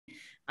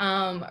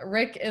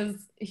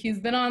He's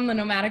been on the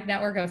Nomadic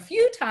Network a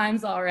few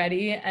times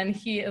already, and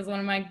he is one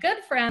of my good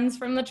friends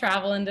from the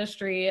travel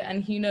industry,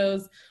 and he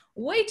knows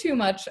way too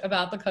much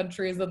about the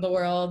countries of the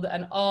world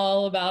and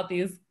all about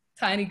these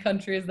tiny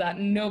countries that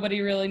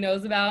nobody really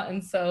knows about.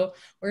 And so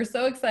we're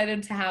so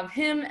excited to have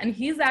him, and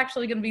he's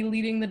actually going to be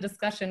leading the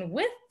discussion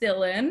with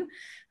Dylan,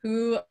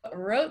 who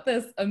wrote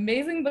this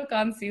amazing book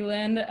on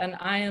Sealand, and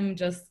I am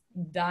just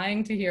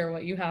dying to hear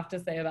what you have to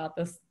say about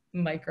this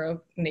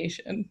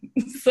micronation.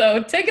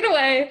 So take it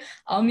away.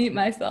 I'll mute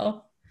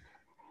myself.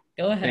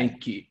 Go ahead.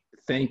 Thank you.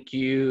 Thank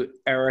you,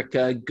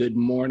 Erica. Good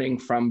morning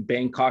from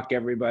Bangkok,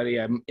 everybody.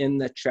 I'm in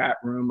the chat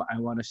room. I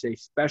want to say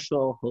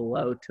special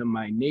hello to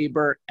my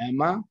neighbor,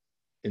 Emma,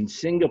 in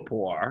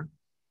Singapore.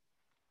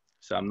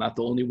 So I'm not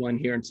the only one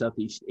here in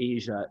Southeast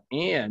Asia.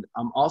 And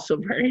I'm also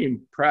very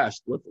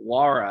impressed with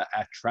Laura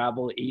at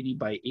Travel 80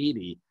 by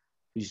 80,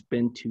 who's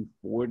been to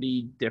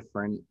 40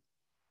 different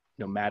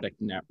Nomadic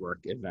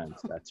Network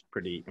events. That's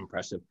pretty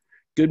impressive.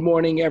 Good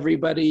morning,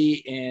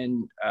 everybody.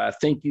 And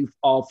thank you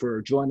all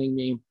for joining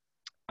me.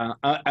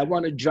 I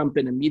want to jump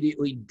in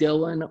immediately.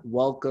 Dylan,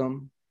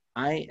 welcome.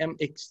 I am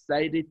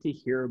excited to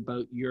hear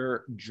about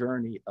your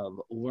journey of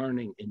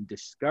learning and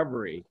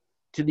discovery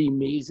to the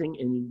amazing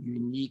and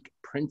unique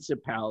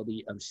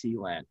Principality of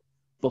Sealand.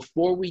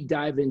 Before we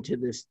dive into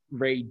this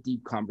very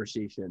deep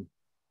conversation,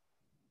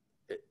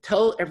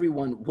 tell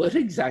everyone what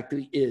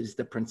exactly is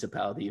the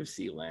Principality of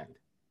Sealand?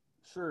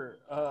 Sure.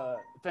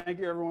 Thank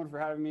you, everyone, for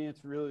having me.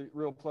 It's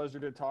real pleasure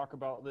to talk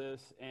about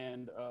this.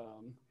 And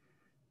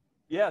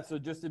yeah, so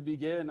just to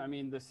begin, I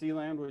mean, the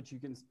Sealand, which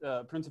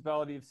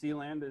Principality of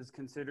Sealand is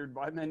considered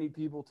by many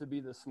people to be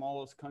the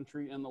smallest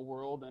country in the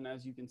world. And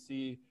as you can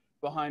see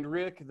behind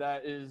Rick,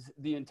 that is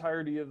the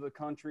entirety of the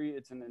country.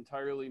 It's an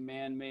entirely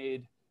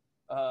man-made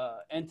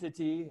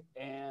entity,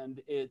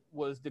 and it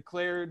was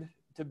declared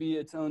to be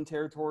its own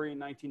territory in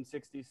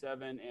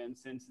 1967. And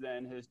since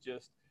then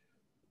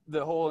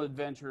the whole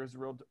adventure has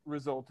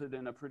resulted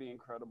in a pretty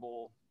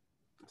incredible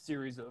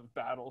series of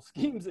battle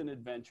schemes and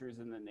adventures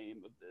in the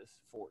name of this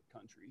fort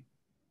country.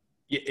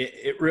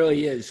 It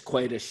really is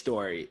quite a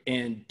story.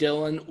 And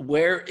Dylan,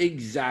 where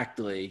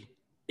exactly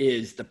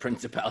is the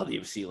Principality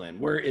of Sealand?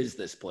 Where is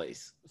this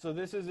place? So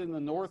this is in the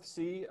North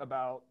Sea,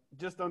 about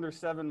just under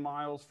 7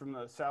 miles from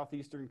the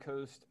southeastern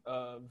coast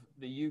of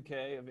the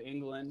UK, of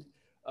England.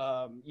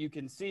 You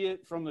can see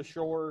it from the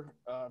shore,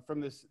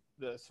 from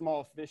the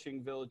small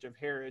fishing village of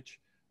Harwich.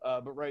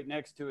 But right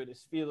next to it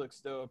is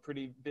Felixstowe, a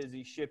pretty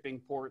busy shipping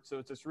port. So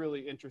it's this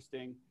really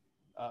interesting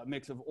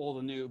mix of old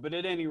and new. But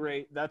at any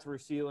rate, that's where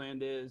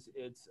Sealand is.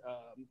 It's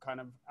kind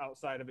of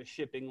outside of a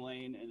shipping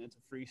lane, and it's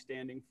a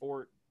freestanding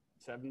fort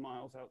 7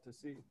 miles out to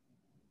sea.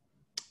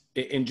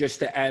 And just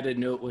to add a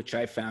note, which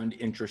I found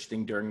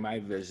interesting during my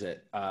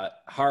visit,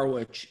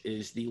 Harwich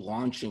is the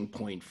launching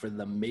point for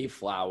the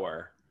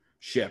Mayflower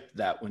ship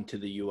that went to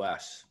the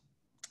U.S.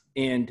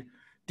 And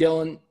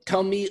Dylan,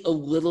 tell me a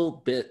little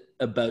bit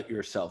about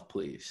yourself,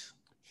 please.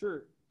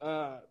 Sure.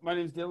 My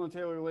name is Dylan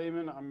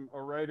Taylor-Lehman. I'm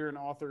a writer and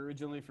author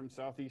originally from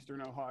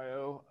southeastern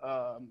Ohio,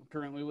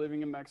 currently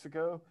living in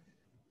Mexico.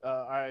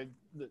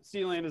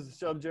 Sealand is the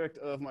subject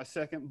of my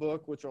second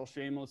book, which I'll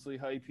shamelessly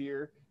hype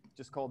here,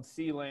 just called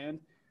Sealand.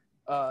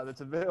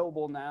 That's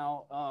available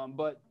now.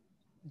 But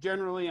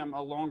generally, I'm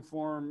a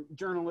long-form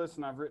journalist,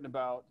 and I've written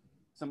about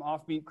some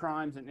offbeat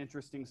crimes and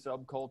interesting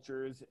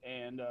subcultures,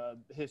 and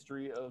the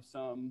history of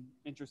some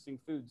interesting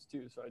foods,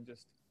 too. So I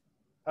just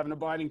have an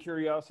abiding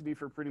curiosity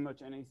for pretty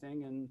much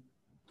anything, and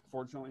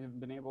fortunately have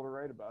been able to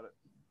write about it.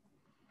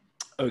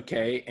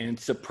 Okay, and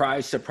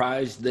surprise,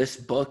 surprise, this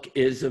book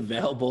is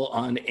available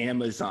on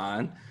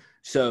Amazon,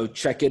 so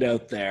check it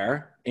out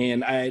there.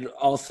 And I'd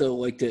also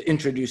like to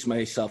introduce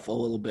myself a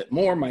little bit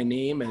more. My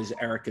name, as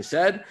Erica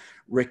said,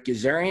 Ric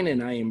Gazarian,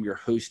 and I am your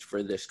host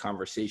for this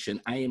conversation.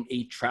 I am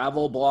a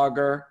travel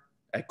blogger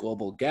at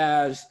Global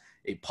Gaz,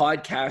 a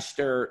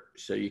podcaster,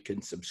 so you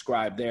can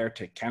subscribe there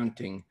to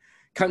Counting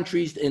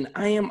Countries, and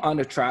I am on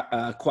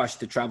a quest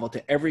to travel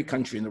to every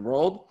country in the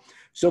world.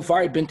 So far,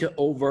 I've been to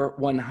over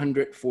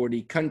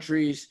 140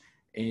 countries,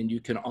 and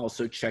you can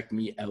also check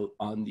me out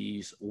on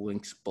these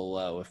links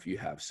below if you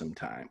have some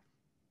time.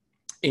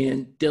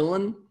 And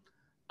Dylan,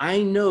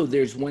 I know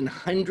there's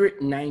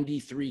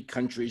 193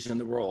 countries in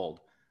the world,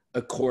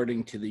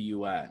 according to the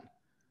UN.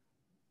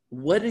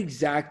 What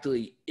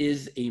exactly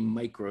is a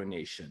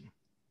micronation?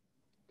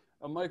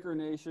 A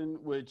micronation,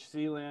 which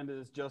Sealand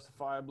is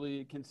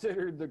justifiably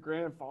considered the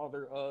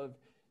grandfather of,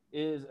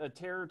 is a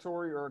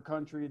territory or a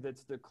country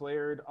that's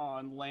declared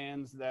on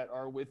lands that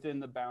are within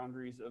the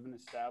boundaries of an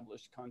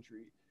established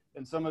country.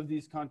 And some of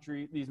these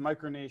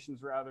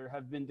micronations rather,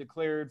 have been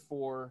declared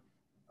for,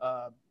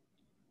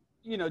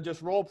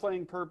 just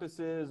role-playing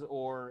purposes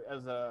or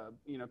as a,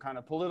 kind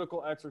of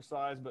political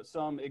exercise, but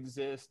some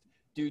exist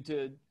due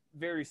to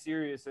very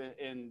serious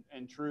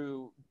and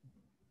true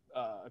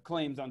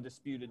claims on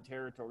disputed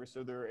territory.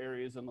 So there are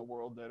areas in the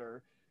world that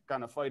are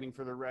kind of fighting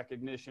for the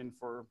recognition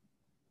for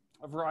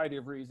a variety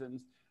of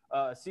reasons.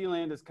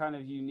 Sealand is kind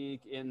of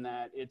unique in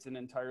that it's an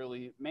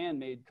entirely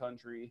man-made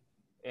country,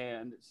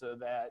 And so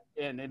that,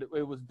 and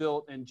it was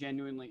built in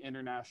genuinely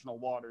international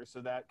waters.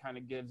 So that kind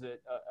of gives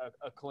it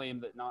a claim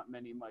that not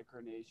many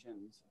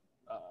micronations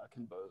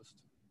can boast.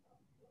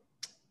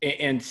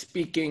 And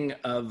speaking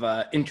of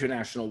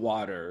international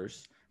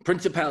waters,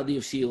 Principality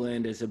of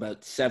Sealand is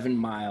about 7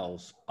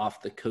 miles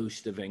off the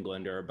coast of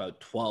England, or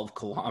about 12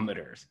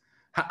 kilometers.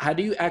 How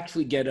do you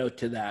actually get out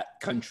to that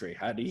country?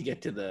 How do you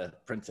get to the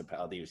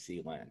Principality of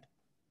Sealand?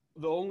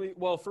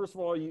 Well, first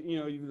of all,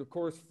 you of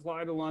course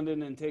fly to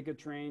London and take a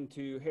train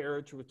to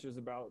Harwich, which is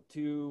about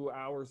 2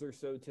 hours or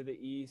so to the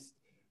east.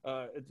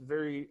 It's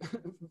very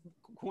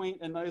quaint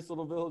and nice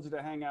little village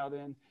to hang out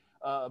in.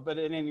 But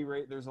at any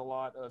rate, there's a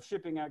lot of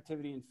shipping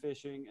activity and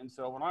fishing. And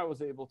so when I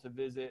was able to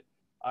visit,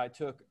 I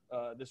took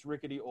this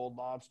rickety old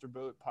lobster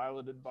boat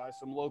piloted by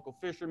some local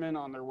fishermen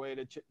on their way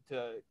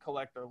to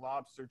collect their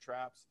lobster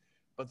traps.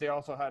 But they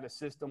also had a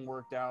system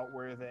worked out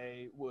where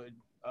they would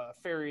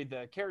ferry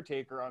the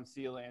caretaker on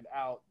Sealand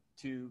out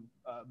to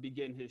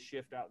begin his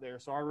shift out there.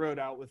 So I rode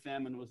out with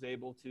them and was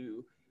able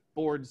to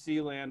board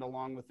Sealand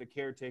along with the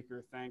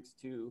caretaker, thanks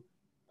to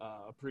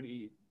a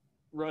pretty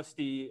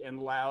rusty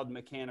and loud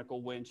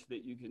mechanical winch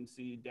that you can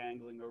see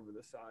dangling over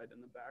the side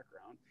in the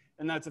background.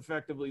 And that's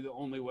effectively the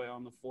only way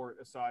on the fort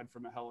aside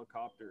from a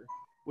helicopter,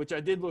 which I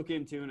did look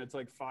into, and it's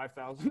like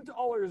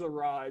 $5,000 a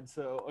ride.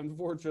 So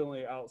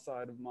unfortunately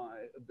outside of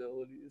my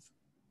abilities.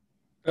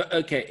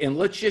 Okay, and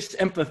let's just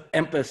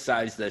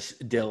emphasize this,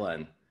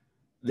 Dylan.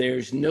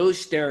 There's no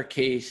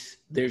staircase,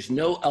 there's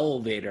no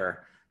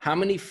elevator. How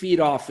many feet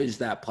off is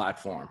that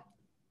platform?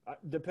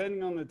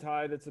 Depending on the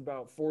tide, it's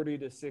about 40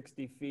 to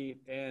 60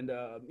 feet. And,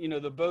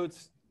 the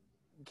boats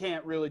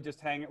can't really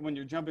just hang, when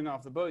you're jumping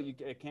off the boat,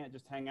 it can't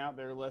just hang out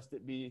there lest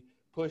it be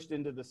pushed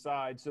into the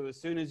side. So as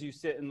soon as you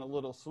sit in the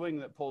little swing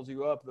that pulls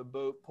you up, the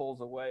boat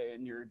pulls away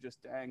and you're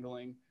just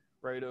dangling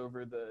right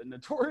over the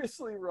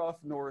notoriously rough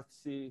North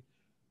Sea.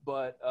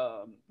 But,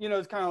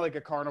 it's kind of like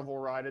a carnival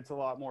ride. It's a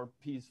lot more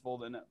peaceful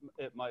than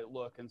it might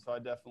look. And so I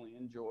definitely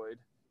enjoyed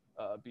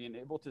being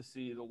able to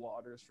see the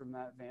waters from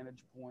that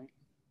vantage point.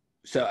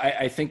 So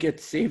I think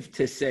it's safe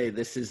to say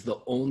this is the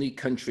only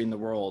country in the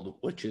world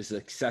which is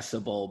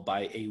accessible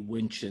by a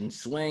winch and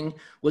swing.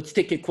 Let's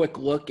take a quick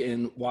look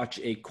and watch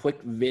a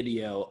quick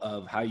video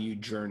of how you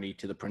journey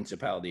to the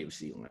Principality of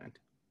Sealand.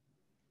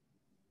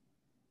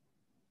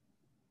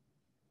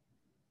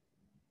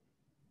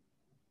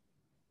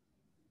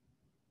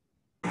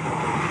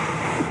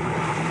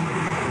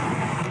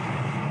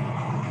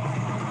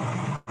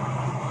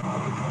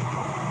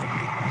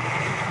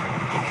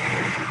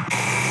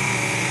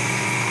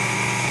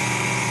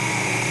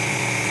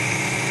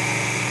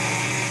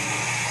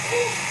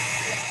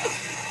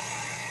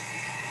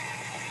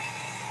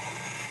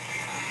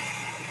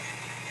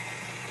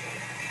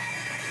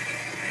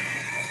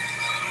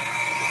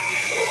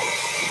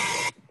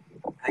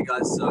 Hey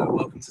guys, so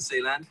welcome to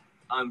Sealand.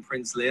 I'm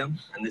Prince Liam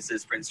and this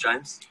is Prince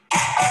James.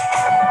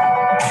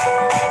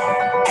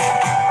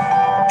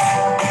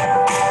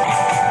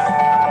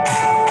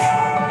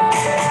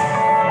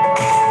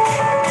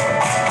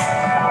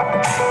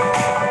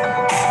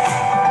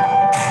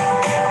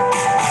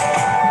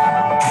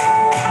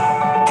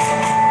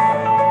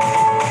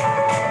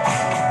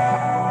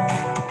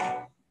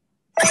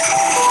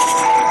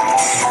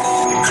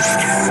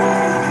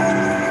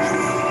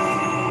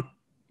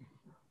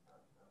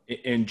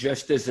 And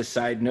just as a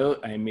side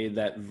note, I made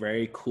that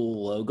very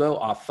cool logo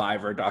off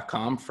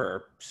Fiverr.com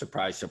for,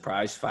 surprise,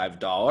 surprise,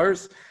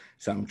 $5.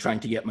 So I'm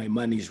trying to get my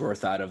money's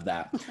worth out of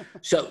that.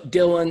 So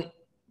Dylan,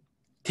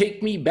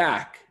 take me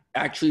back.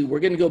 Actually, we're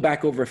going to go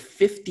back over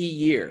 50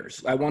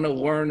 years. I want to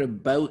learn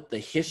about the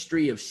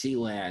history of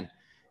Sealand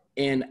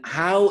and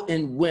how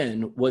and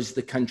when was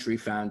the country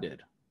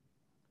founded?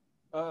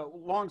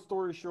 Long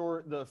story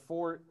short, the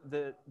fort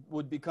that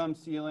would become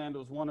Sealand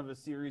was one of a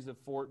series of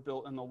fort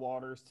built in the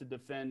waters to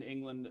defend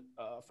England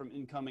from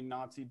incoming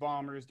Nazi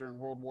bombers during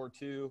World War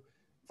II.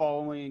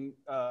 Following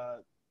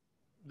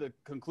the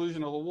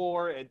conclusion of the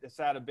war, it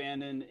sat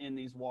abandoned in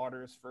these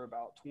waters for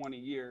about 20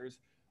 years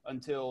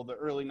until the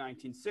early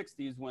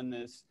 1960s, when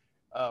this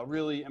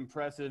really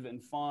impressive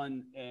and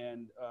fun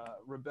and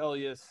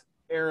rebellious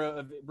era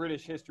of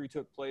British history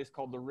took place,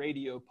 called the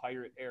radio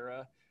pirate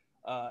era,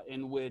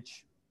 in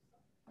which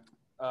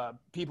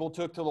people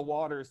took to the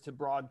waters to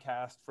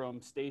broadcast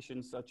from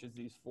stations such as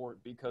these fort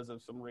because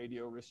of some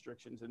radio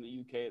restrictions in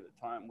the UK at the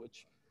time,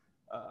 which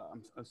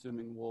I'm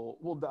assuming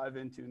we'll dive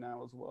into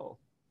now as well.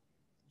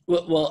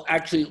 Well,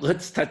 actually,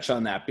 let's touch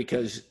on that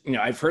because,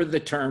 I've heard the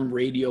term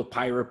radio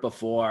pirate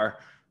before.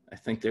 I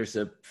think there's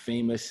a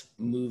famous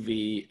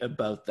movie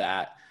about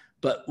that.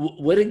 But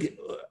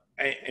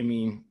I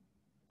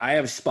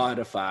have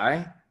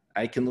Spotify.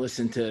 I can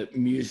listen to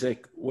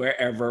music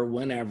wherever,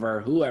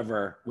 whenever,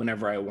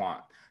 whenever I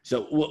want.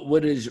 So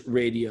what is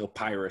radio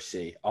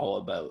piracy all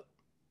about?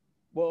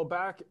 Well,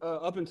 back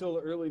up until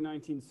the early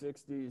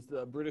 1960s,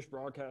 the British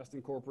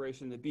Broadcasting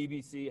Corporation, the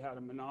BBC, had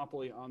a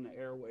monopoly on the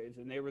airwaves,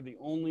 and they were the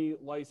only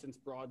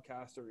licensed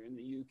broadcaster in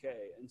the UK.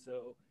 And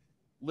so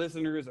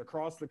listeners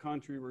across the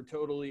country were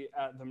totally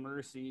at the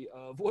mercy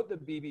of what the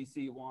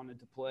BBC wanted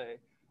to play.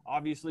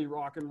 obviously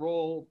rock and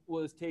roll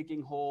was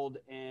taking hold.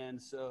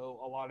 And so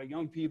a lot of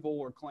young people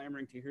were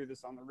clamoring to hear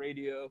this on the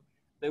radio.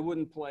 They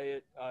wouldn't play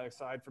it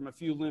aside from a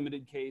few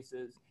limited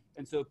cases.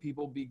 And so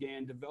people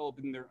began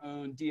developing their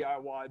own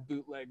DIY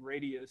bootleg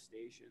radio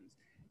stations.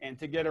 And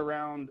to get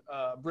around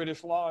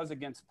British laws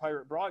against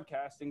pirate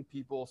broadcasting,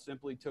 people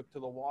simply took to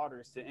the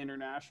waters, to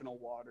international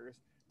waters,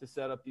 to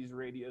set up these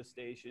radio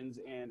stations.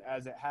 And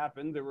as it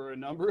happened, there were a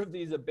number of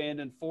these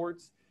abandoned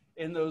forts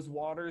in those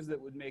waters that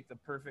would make the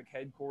perfect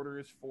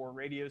headquarters for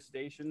radio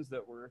stations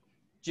that were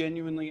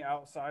genuinely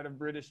outside of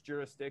British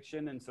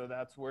jurisdiction. And so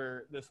that's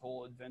where this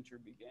whole adventure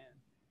began.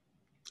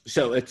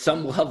 So at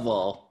some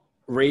level,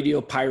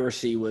 radio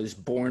piracy was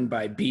born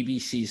by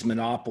BBC's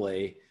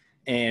monopoly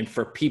and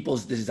for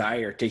people's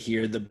desire to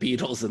hear the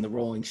Beatles and the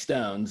Rolling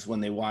Stones when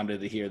they wanted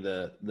to hear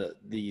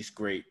these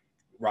great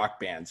rock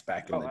bands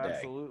back in the day.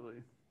 Absolutely.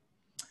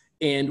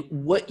 And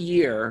what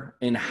year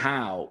and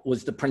how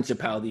was the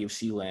Principality of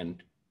Sealand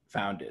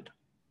founded?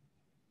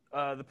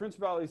 The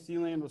Principality of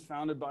Sealand was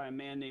founded by a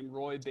man named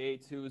Roy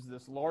Bates, who was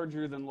this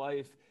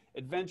larger-than-life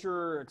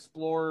adventurer,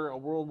 explorer, a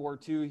World War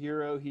II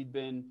hero. He'd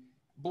been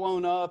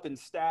blown up and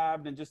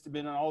stabbed and just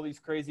been on all these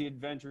crazy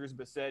adventures,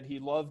 but said he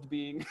loved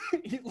being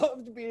he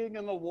loved being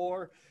in the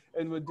war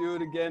and would do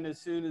it again as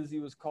soon as he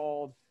was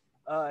called.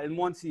 And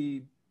once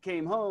he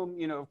came home,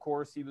 you know, of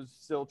course, he was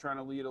still trying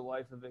to lead a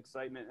life of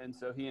excitement. And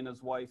so he and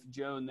his wife,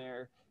 Joan,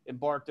 there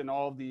embarked on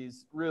all of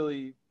these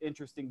really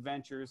interesting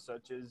ventures,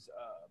 such as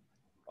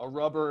a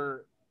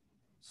rubber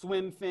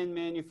swim fin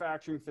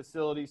manufacturing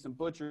facility, some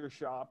butcher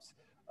shops.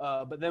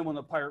 But then when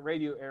the pirate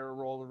radio era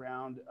rolled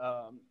around,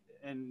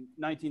 in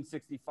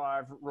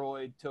 1965,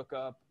 Roy took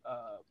up,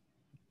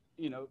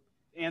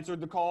 answered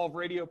the call of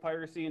radio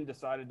piracy and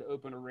decided to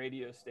open a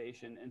radio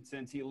station. And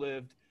since he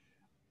lived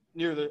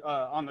near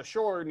on the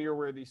shore, near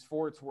where these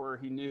forts were,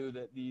 he knew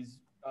that these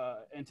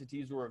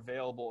entities were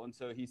available. And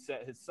so he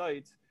set his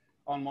sights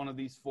on one of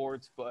these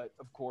forts. But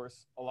of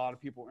course, a lot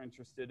of people were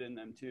interested in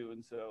them too.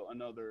 And so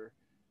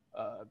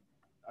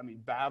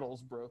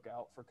battles broke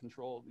out for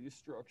control of these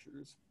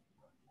structures.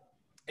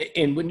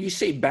 And when you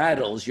say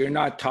battles, you're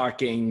not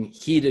talking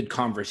heated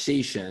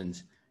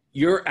conversations.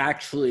 You're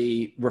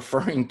actually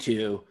referring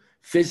to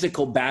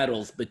physical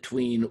battles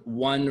between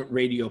one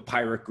radio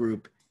pirate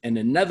group and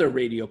another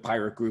radio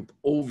pirate group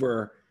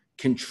over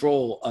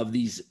control of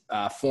these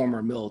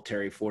former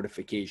military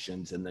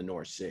fortifications in the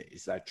North Sea.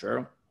 Is that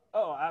true?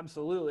 Oh,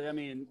 absolutely. I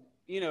mean,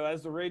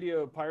 as the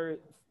radio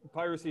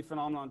piracy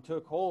phenomenon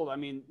took hold,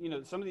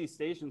 some of these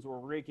stations were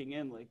raking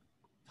in like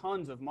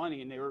tons of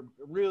money, and they were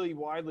really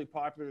widely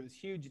popular, this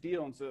huge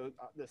deal. And so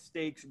the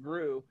stakes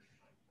grew.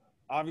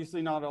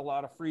 Obviously not a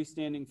lot of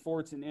freestanding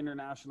forts in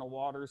international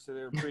waters, so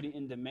they were pretty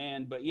in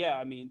demand. But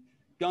yeah,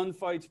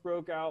 gunfights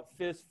broke out,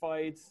 fist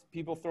fights,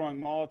 people throwing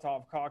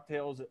Molotov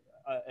cocktails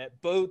at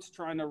boats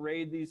trying to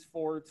raid these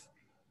forts.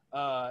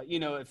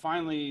 It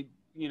finally,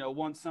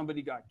 once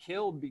somebody got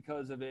killed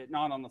because of it,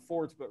 not on the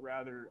forts, but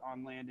rather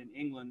on land in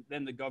England,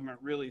 then the government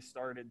really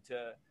started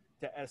to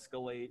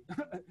escalate,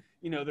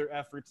 their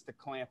efforts to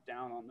clamp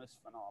down on this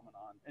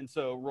phenomenon. And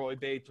so Roy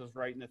Bates was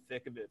right in the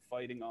thick of it,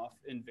 fighting off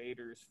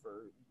invaders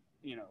for,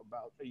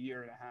 about a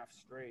year and a half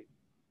straight.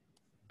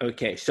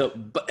 Okay,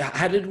 but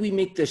how did we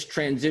make this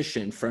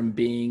transition from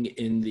being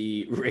in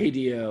the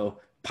radio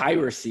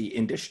piracy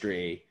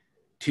industry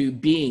to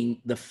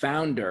being the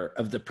founder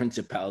of the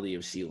Principality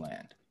of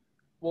Sealand?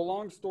 Well,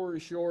 long story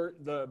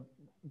short, the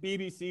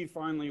BBC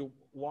finally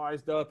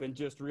wised up and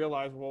just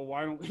realized, well,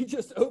 why don't we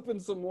just open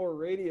some more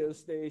radio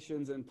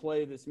stations and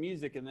play this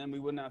music, and then we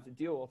wouldn't have to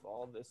deal with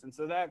all of this. And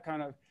so that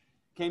kind of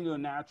came to a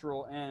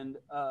natural end.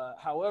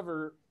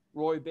 However,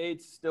 Roy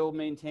Bates still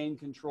maintained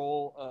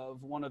control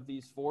of one of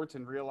these forts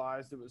and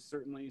realized it was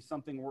certainly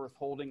something worth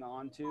holding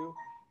on to.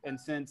 And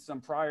since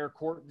some prior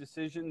court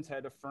decisions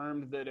had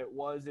affirmed that it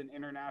was in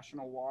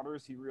international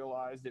waters, he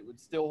realized it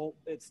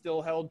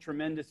still held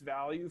tremendous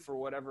value for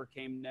whatever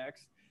came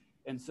next.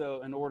 And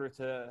so in order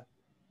to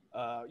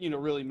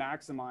really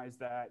maximize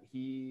that,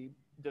 he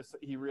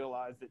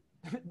realized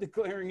that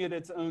declaring it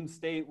its own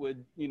state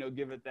would,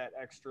 give it that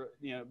extra,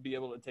 be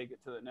able to take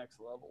it to the next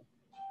level.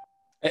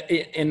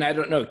 And I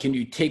don't know, can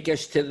you take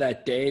us to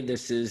that day?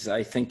 This is,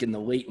 I think, in the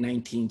late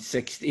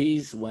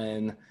 1960s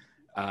when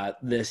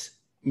this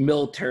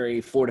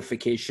military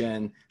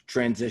fortification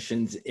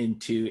transitions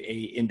into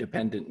a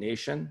independent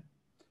nation.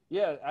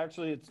 Yeah,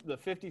 actually, it's the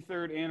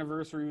 53rd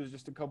anniversary was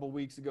just a couple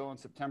weeks ago on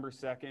September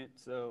 2nd.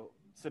 So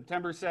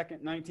September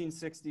 2nd,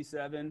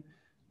 1967,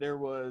 there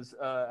was,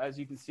 as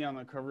you can see on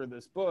the cover of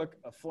this book,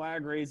 a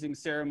flag-raising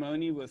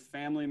ceremony with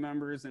family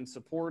members and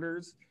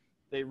supporters.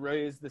 They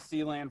raised the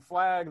Sealand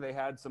flag. They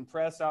had some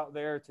press out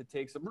there to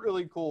take some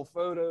really cool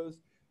photos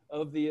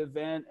of the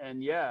event.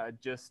 And yeah,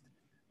 just,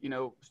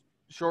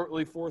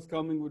 shortly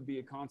forthcoming would be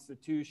a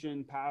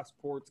constitution,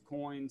 passports,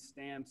 coins,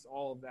 stamps,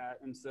 all of that.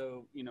 And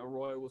so,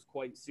 Roy was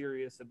quite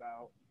serious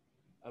about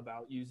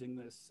using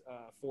this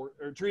fort,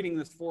 or treating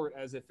this fort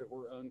as if it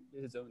were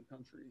his own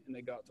country. And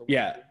they got to work.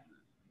 Yeah.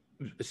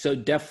 So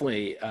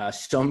definitely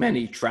so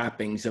many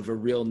trappings of a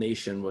real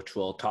nation, which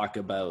we'll talk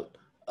about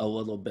a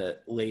little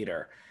bit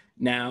later.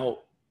 Now,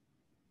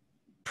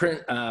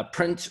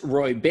 Prince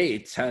Roy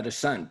Bates had a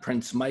son,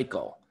 Prince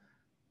Michael,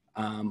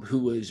 who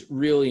was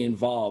really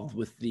involved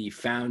with the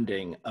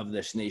founding of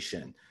this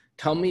nation.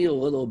 Tell me a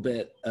little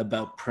bit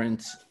about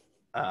Prince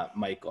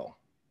Michael.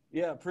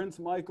 Yeah, Prince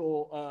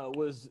Michael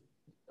was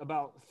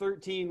about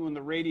 13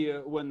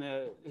 when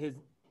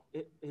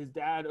his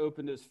dad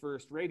opened his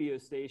first radio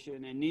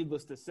station, and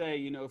needless to say,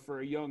 you know, for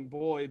a young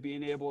boy,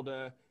 being able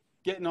to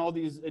get in all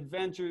these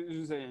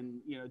adventures and,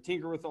 you know,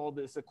 tinker with all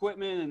this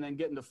equipment and then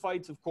get into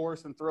fights, of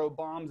course, and throw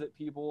bombs at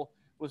people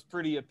was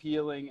pretty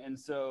appealing. And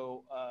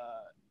so,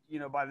 you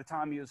know, by the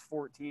time he was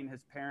 14,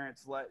 his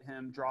parents let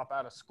him drop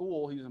out of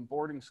school. He was in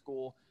boarding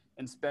school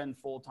and spend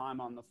full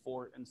time on the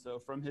fort. And so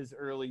from his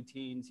early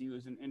teens, he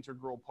was an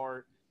integral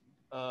part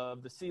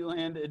of the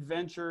Sealand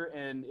adventure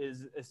and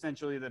is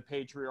essentially the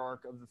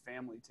patriarch of the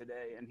family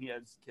today. And he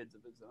has kids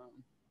of his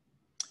own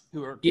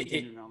who are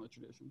continuing on the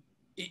tradition.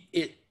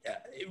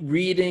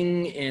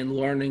 Reading and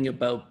learning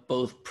about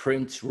both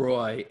Prince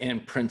Roy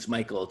and Prince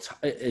Michael,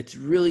 it's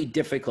really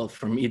difficult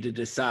for me to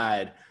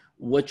decide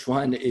which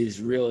one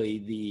is really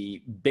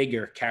the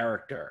bigger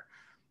character.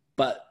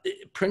 But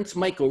Prince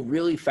Michael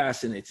really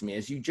fascinates me.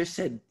 As you just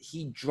said,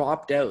 he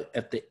dropped out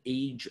at the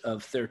age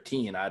of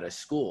 13 out of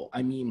school.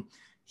 I mean,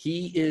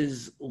 he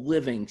is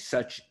living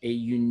such a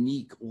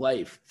unique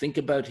life. Think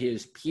about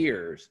his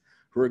peers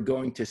who are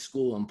going to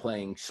school and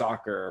playing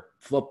soccer,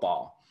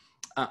 football.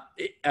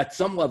 At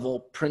some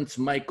level, Prince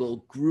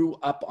Michael grew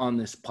up on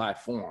this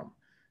platform.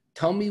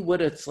 Tell me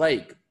what it's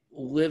like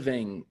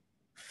living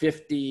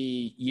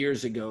 50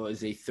 years ago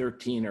as a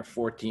 13 or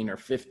 14 or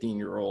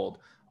 15-year-old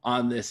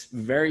on this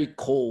very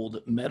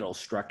cold metal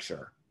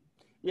structure.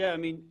 Yeah, I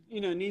mean,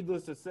 you know,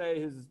 needless to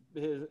say,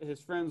 his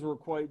friends were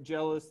quite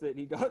jealous that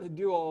he got to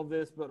do all of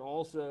this, but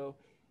also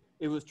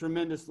it was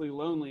tremendously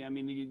lonely. I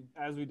mean,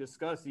 as we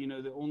discussed, you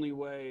know, the only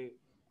way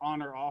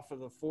on or off of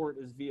the fort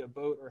is via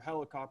boat or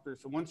helicopter.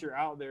 So once you're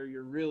out there,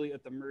 you're really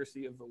at the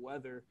mercy of the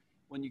weather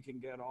when you can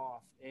get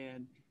off.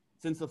 And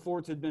since the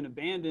forts had been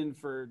abandoned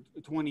for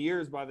 20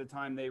 years by the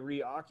time they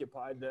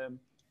reoccupied them,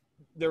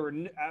 there were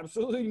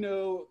absolutely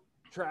no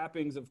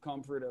trappings of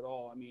comfort at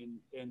all. I mean,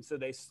 and so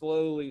they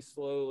slowly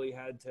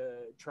had to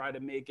try to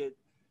make it,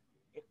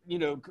 you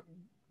know,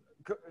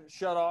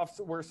 shut off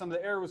where some of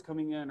the air was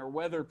coming in or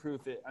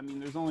weatherproof it. I mean,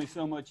 there's only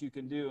so much you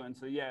can do. And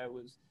so, yeah, it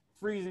was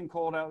freezing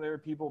cold out there.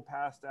 People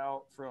passed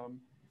out from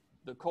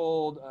the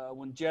cold.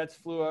 When jets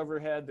flew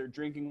overhead, their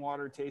drinking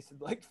water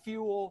tasted like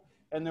fuel.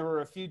 And there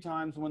were a few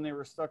times when they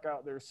were stuck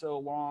out there so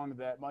long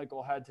that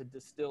Michael had to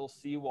distill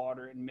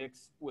seawater and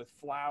mix with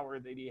flour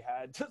that he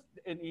had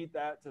and eat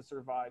that to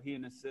survive, he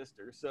and his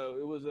sister. So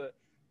it was a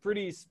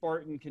pretty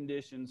Spartan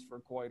conditions for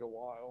quite a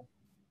while.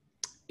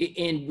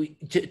 And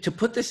to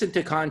put this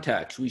into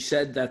context, we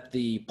said that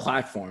the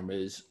platform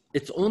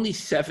it's only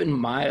 7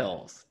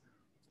 miles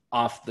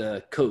off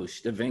the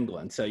coast of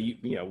England. So,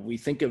 you know, we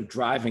think of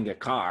driving a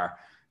car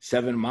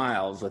 7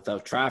 miles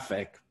without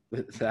traffic.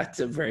 That's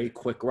a very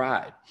quick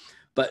ride.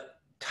 But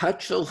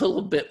touch a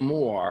little bit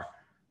more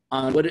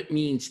on what it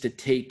means to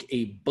take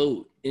a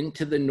boat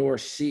into the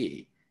North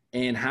Sea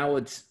and how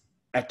it's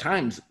at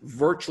times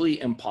virtually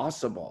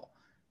impossible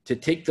to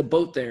take the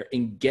boat there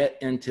and get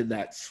into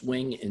that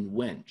swing and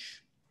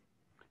winch.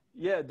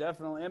 Yeah,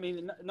 definitely. I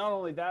mean, not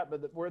only that,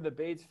 but where the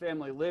Bates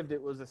family lived,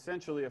 it was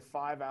essentially a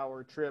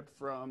 5-hour trip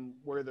from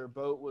where their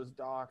boat was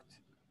docked,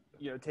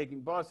 you know,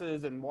 taking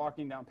buses and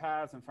walking down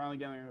paths and finally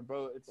getting on a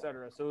boat, et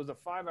cetera. So it was a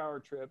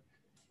 5-hour trip.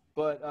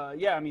 But,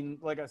 yeah, I mean,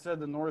 like I said,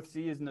 the North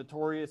Sea is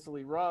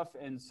notoriously rough.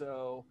 And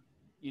so,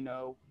 you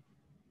know,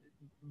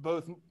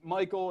 both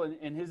Michael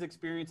and his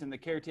experience and the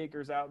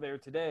caretakers out there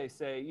today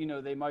say, you know,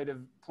 they might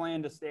have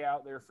planned to stay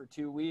out there for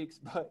 2 weeks,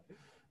 but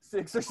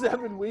 6 or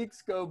 7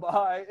 weeks go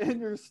by and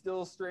you're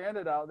still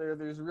stranded out there.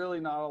 There's really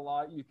not a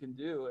lot you can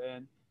do.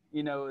 And,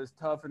 you know, as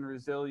tough and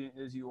resilient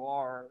as you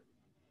are,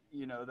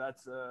 you know, that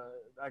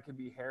could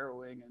be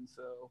harrowing. And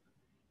so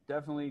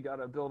definitely got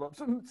to build up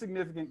some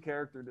significant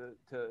character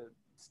to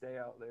stay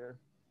out there.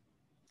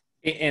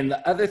 And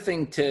the other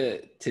thing to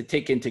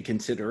take into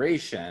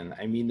consideration,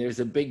 I mean, there's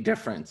a big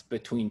difference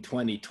between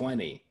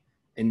 2020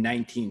 and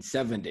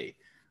 1970.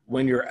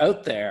 When you're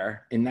out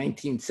there in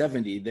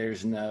 1970,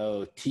 there's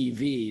no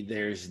TV,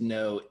 there's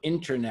no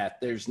internet,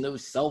 there's no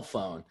cell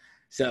phone.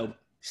 So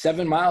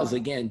 7 miles,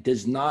 again,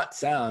 does not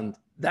sound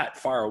that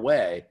far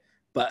away,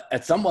 but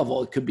at some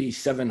level, it could be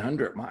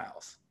 700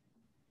 miles.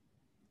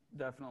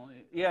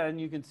 Definitely. Yeah, and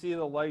you can see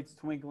the lights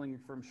twinkling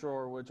from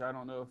shore, which I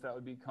don't know if that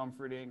would be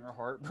comforting or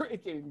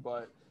heartbreaking,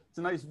 but it's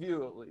a nice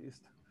view at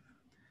least.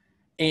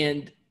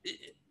 And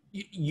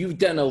you've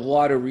done a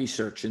lot of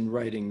research in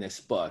writing this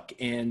book.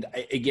 And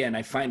again,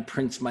 I find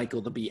Prince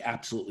Michael to be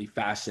absolutely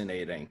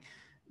fascinating,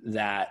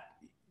 that,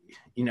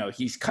 you know,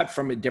 he's cut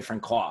from a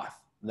different cloth,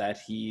 that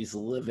he's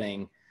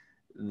living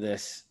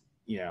this,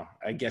 you know,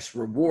 I guess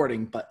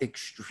rewarding, but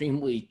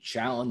extremely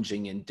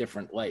challenging and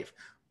different life.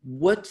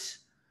 What's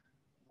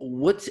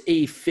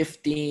a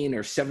 15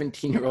 or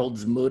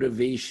 17-year-old's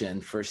motivation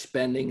for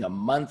spending a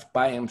month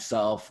by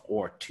himself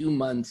or 2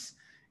 months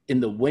in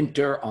the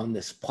winter on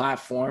this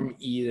platform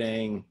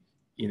eating,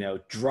 you know,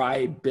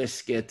 dry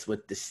biscuits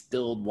with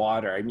distilled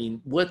water. I mean,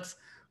 what's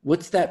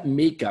that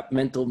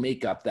mental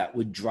makeup that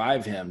would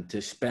drive him to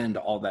spend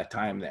all that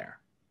time there?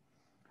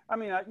 I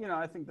mean,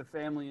 I think the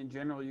family in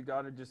general, you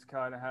got to just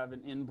kind of have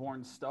an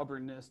inborn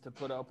stubbornness to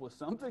put up with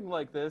something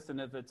like this. And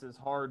if it's as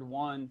hard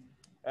won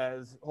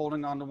as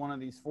holding on to one of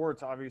these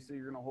forts, obviously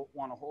you're going to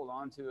want to hold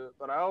on to it.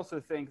 But I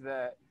also think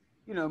that,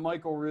 you know,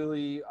 Michael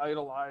really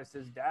idolized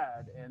his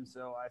dad. And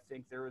so I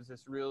think there was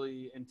this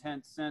really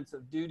intense sense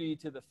of duty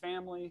to the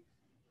family.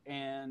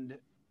 And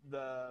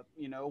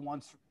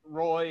once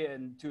Roy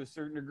and to a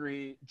certain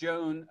degree,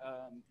 Joan,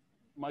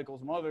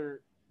 Michael's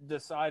mother,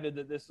 decided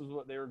that this was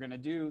what they were going to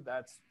do,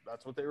 that's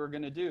what they were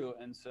going to do.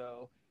 And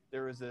so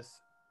there was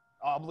this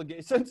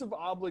sense of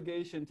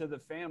obligation to the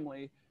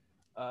family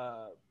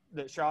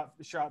that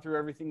shot through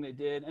everything they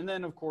did. And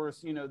then, of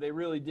course, you know, they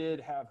really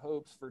did have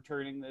hopes for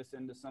turning this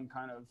into some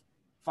kind of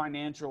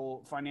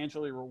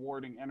financially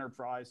rewarding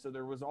enterprise. So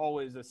there was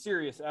always a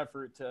serious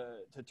effort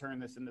to turn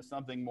this into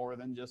something more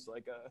than just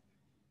like a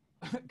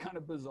kind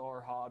of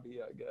bizarre hobby,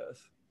 I guess.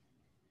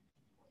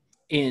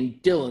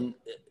 And Dylan,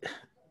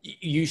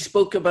 you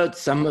spoke about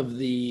some of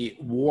the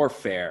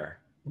warfare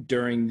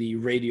during the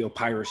radio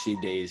piracy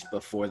days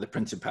before the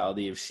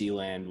Principality of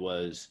Sealand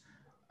was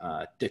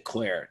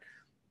declared.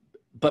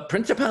 But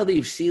Principality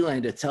of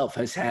Sealand itself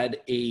has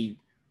had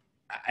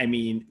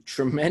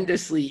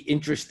tremendously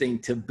interesting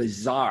to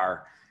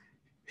bizarre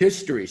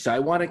history. So I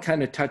want to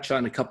kind of touch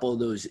on a couple of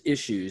those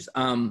issues.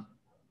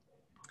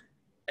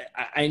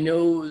 I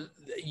know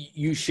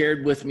you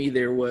shared with me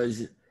there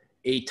was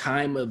a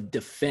time of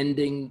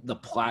defending the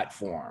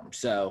platform.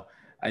 So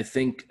I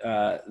think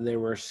there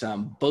were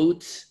some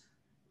boats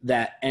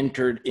that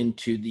entered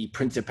into the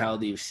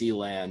Principality of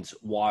Sealand's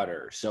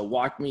water. So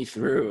walk me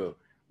through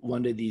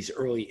one of these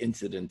early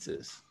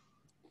incidences.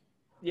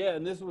 Yeah,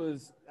 and this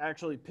was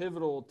actually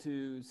pivotal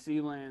to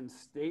Sealand's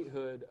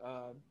statehood.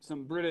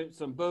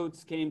 Some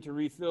boats came to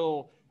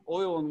refill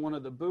oil in one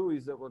of the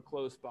buoys that were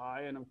close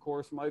by, and of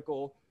course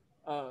Michael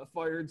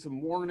fired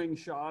some warning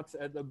shots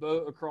at the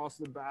boat across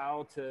the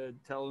bow to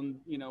tell him,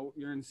 you know,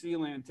 you're in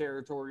Sealand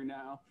territory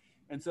now.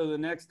 And so the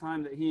next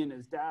time that he and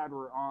his dad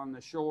were on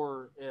the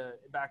shore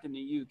back in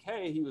the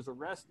UK, he was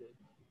arrested,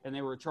 and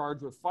they were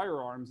charged with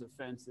firearms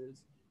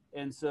offenses.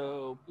 And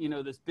so, you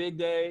know, this big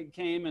day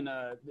came, and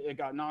it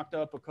got knocked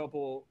up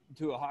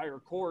to a higher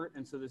court.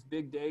 And so this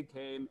big day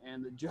came,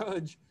 and the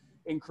judge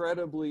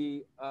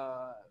incredibly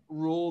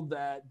ruled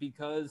that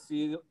because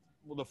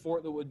the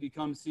fort that would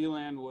become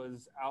Sealand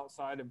was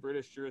outside of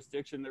British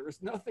jurisdiction, there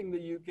was nothing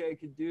the UK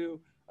could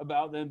do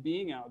about them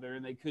being out there,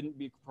 and they couldn't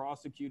be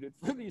prosecuted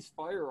for these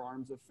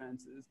firearms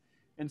offenses.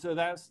 And so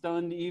that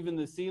stunned even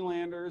the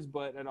Sealanders,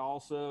 but it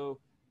also,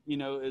 you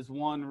know, is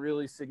one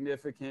really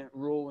significant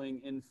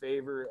ruling in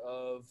favor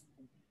of,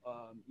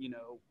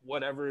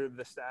 whatever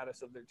the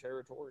status of their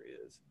territory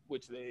is,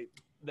 which they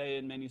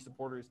and many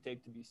supporters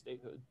take to be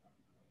statehood.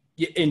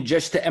 Yeah, and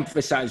just to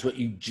emphasize what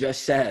you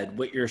just said,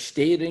 what you're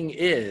stating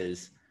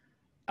is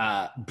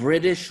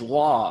British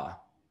law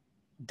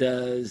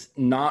does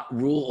not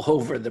rule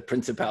over the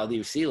Principality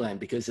of Sealand,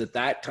 because at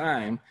that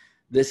time,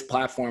 this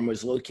platform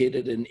was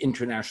located in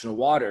international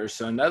waters.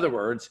 So in other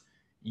words,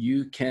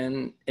 you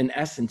can, in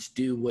essence,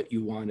 do what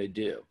you want to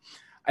do.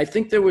 I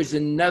think there was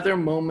another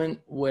moment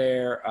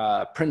where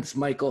Prince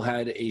Michael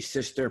had a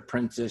sister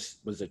princess,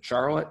 was it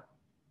Charlotte?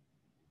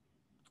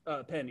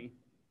 Penny.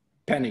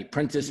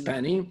 Princess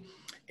Penny.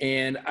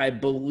 And I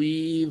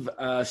believe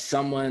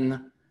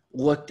someone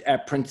looked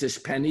at Princess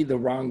Penny the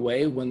wrong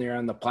way when they're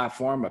on the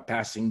platform, a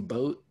passing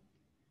boat.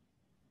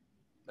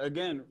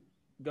 Again,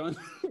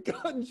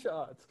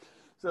 gunshots.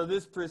 So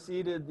this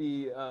preceded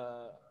the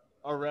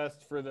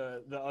arrest for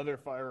the other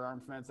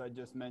firearm offense I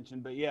just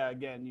mentioned. But yeah,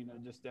 again, you know,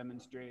 just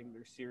demonstrating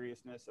their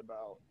seriousness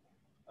about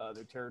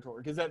their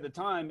territory. Because at the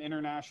time,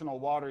 international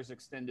waters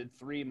extended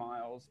 3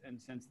 miles, and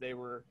since they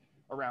were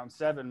around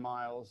 7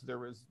 miles, there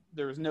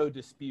was no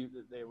dispute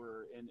that they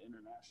were in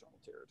international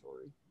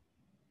territory.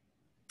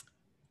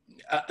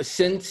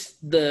 Since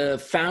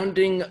the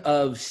founding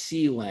of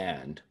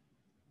Sealand,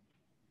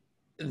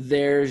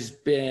 there's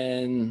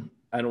been,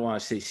 I don't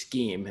want to say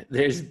scheme,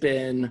 there's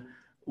been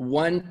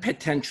one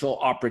potential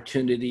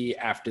opportunity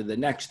after the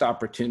next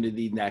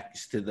opportunity,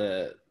 next to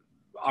the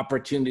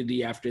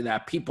opportunity after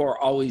that. People are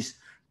always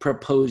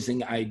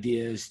proposing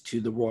ideas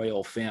to the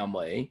royal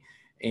family.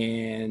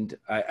 And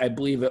I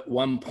believe at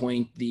one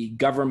point the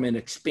government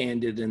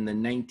expanded in the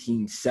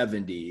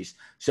 1970s.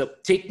 So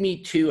take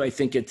me to, I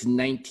think it's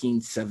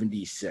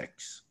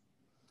 1976.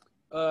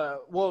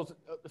 Well,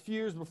 a few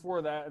years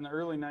before that, in the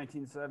early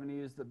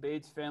 1970s, the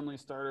Bates family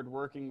started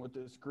working with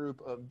this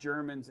group of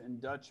Germans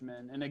and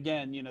Dutchmen. And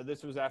again, you know,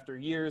 this was after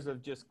years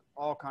of just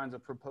all kinds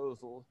of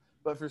proposals.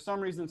 But for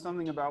some reason,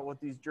 something about what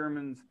these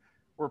Germans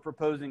were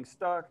proposing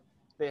stuck.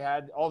 They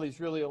had all these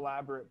really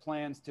elaborate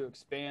plans to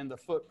expand the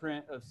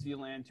footprint of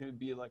Sealand to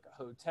be like a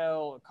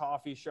hotel, a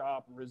coffee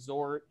shop,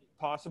 resort,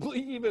 possibly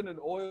even an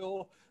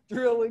oil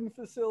drilling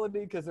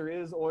facility, because there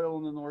is oil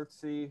in the North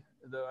Sea,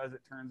 though, as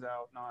it turns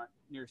out, not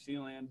near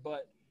Sealand.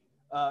 But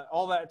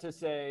all that to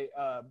say,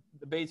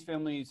 the Bates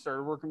family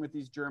started working with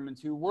these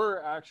Germans who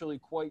were actually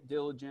quite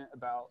diligent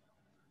about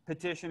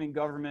petitioning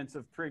governments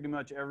of pretty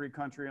much every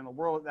country in the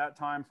world at that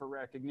time for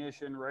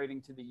recognition,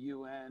 writing to the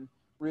UN,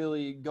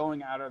 really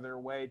going out of their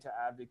way to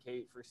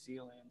advocate for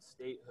Sealand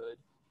statehood.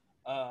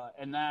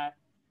 And that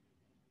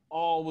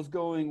all was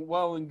going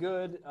well and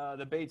good.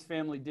 The Bates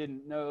family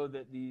didn't know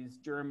that these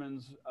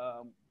Germans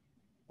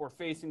were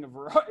facing a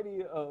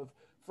variety of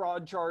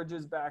fraud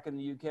charges back in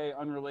the UK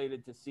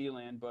unrelated to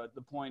Sealand, but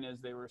the point is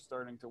they were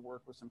starting to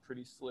work with some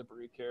pretty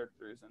slippery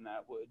characters, and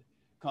that would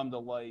come to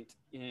light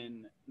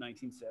in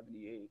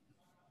 1978.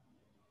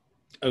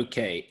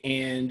 Okay,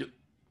 and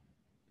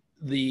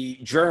the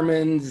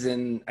Germans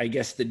and I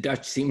guess the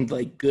Dutch seemed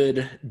like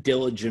good,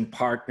 diligent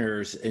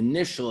partners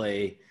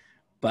initially,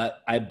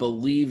 but I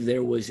believe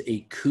there was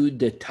a coup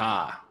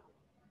d'etat.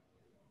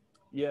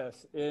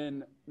 Yes,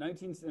 in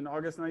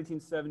August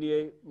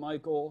 1978,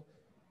 Michael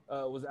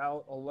was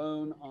out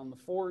alone on the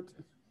fort,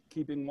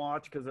 keeping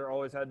watch, because there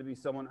always had to be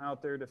someone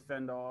out there to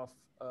fend off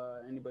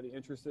anybody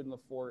interested in the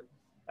fort.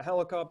 A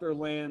helicopter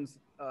lands.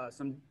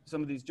 Some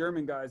of these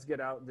German guys get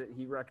out that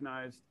he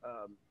recognized,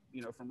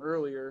 from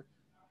earlier.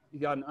 He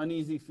got an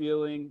uneasy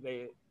feeling.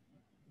 They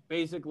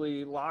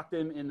basically locked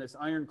him in this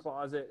iron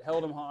closet,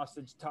 held him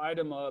hostage, tied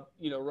him up,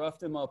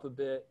 roughed him up a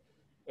bit,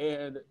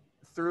 and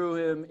threw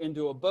him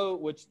into a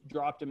boat, which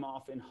dropped him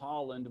off in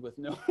Holland with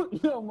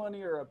no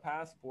money or a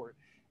passport.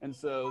 And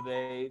so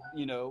they,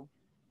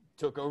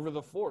 took over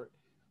the fort.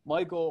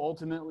 Michael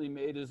ultimately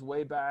made his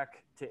way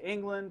back to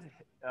England,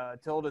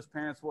 told his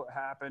parents what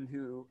happened,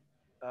 who,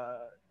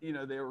 they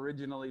were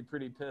originally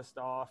pretty pissed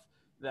off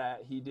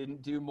that he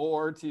didn't do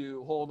more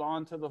to hold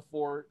on to the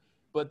fort,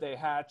 but they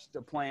hatched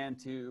a plan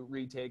to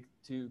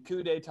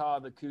coup d'etat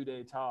the coup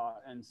d'etat.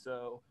 And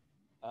so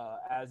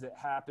as it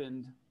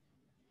happened,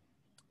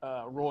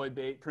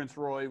 Prince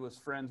Roy was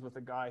friends with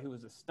a guy who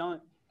was a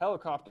stunt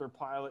helicopter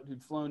pilot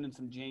who'd flown in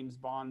some James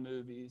Bond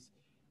movies,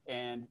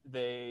 and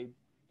they,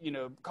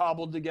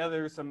 cobbled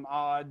together some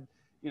odd,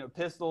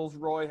 pistols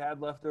Roy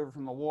had left over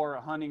from the war,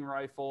 a hunting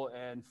rifle,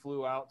 and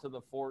flew out to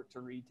the fort to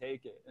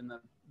retake it. And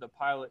the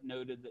pilot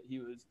noted that he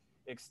was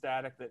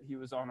ecstatic that he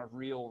was on a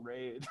real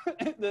raid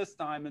this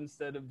time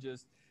instead of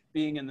just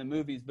being in the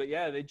movies. But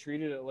yeah, they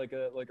treated it like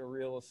a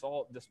real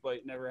assault,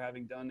 despite never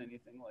having done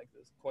anything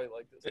quite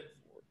like this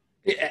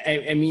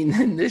before. I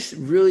mean, this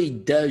really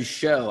does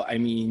show. I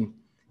mean,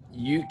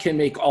 you can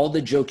make all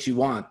the jokes you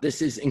want.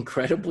 This is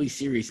incredibly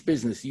serious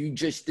business. You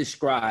just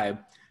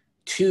described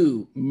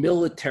 2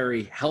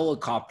 military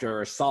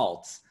helicopter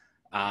assaults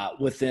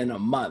within a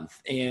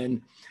month.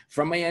 And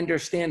from my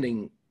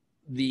understanding,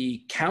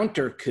 the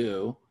counter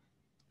coup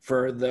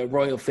for the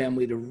royal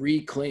family to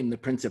reclaim the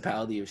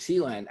Principality of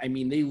Sealand, I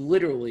mean, they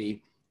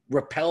literally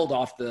rappelled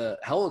off the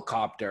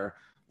helicopter,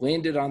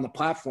 landed on the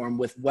platform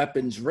with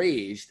weapons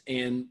raised.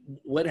 And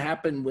what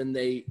happened when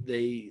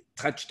they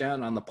touched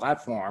down on the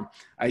platform?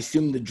 I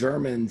assume the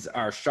Germans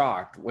are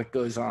shocked. What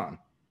goes on?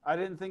 I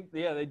didn't think,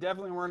 they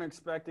definitely weren't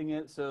expecting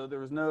it. So there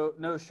was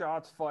no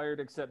shots fired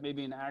except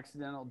maybe an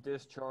accidental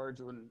discharge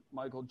when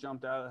Michael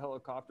jumped out of the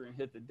helicopter and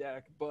hit the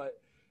deck.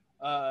 But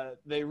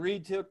they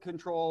retook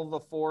control of the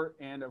fort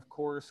and, of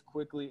course,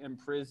 quickly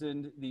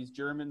imprisoned these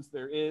Germans.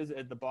 There is,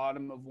 at the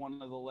bottom of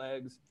one of the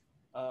legs,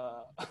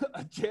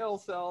 a jail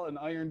cell, an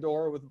iron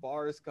door with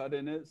bars cut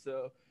in it.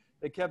 So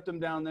they kept them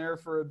down there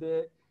for a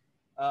bit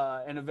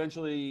and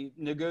eventually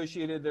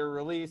negotiated their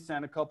release,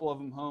 sent a couple of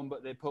them home,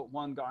 but they put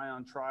one guy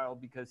on trial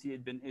because he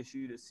had been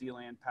issued a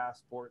Sealand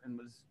passport and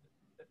was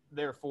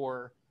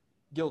therefore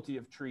guilty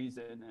of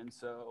treason. And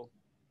so,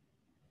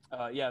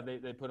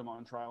 they put him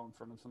on trial in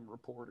front of some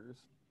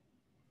reporters.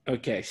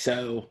 Okay,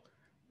 so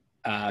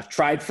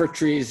tried for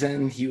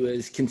treason. He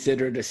was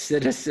considered a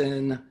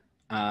citizen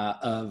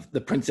of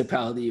the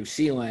Principality of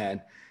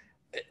Sealand.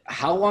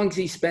 How long does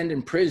he spend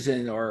in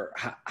prison, or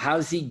how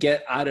does he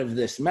get out of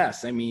this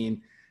mess? I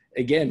mean,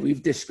 again,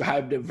 we've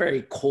described a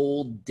very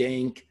cold,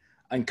 dank,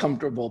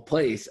 uncomfortable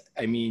place.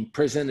 I mean,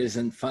 prison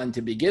isn't fun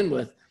to begin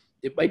with.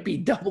 It might be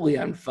doubly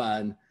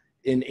unfun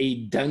in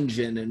a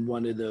dungeon in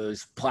one of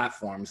those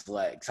platforms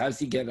legs. How does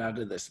he get out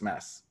of this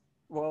mess?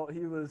 Well,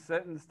 he was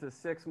sentenced to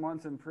 6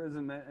 months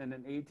imprisonment and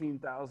an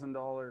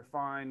 $18,000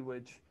 fine,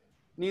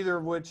 neither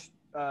of which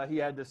he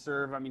had to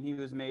serve. I mean, he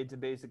was made to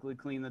basically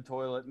clean the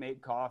toilet,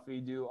 make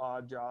coffee, do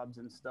odd jobs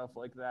and stuff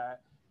like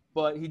that.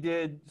 But he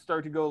did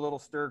start to go a little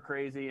stir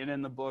crazy. And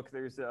in the book,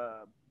 there's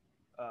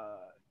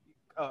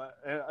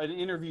an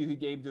interview he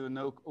gave to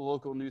a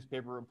local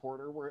newspaper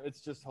reporter where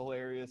it's just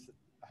hilarious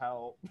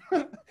how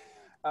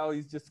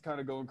he's just kind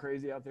of going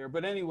crazy out there.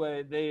 But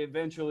anyway, they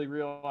eventually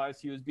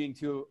realized he was being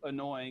too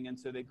annoying, and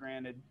so they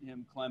granted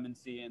him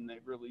clemency and they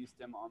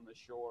released him on the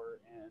shore.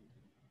 And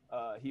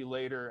he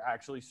later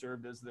actually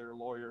served as their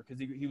lawyer, because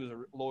he was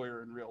a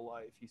lawyer in real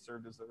life. He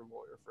served as their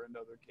lawyer for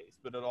another case,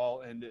 but it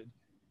all ended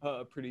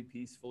pretty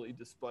peacefully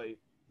despite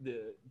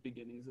the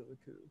beginnings of the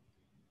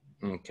coup.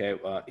 Okay,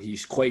 well,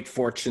 he's quite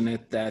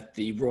fortunate that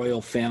the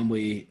royal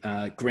family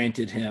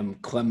granted him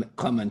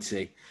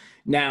clemency.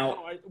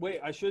 Now,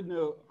 I should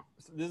know,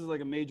 this is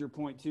like a major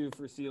point too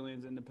for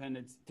Sealand's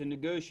independence. To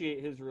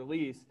negotiate his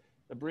release,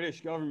 the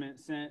British government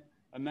sent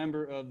a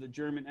member of the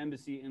German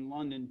embassy in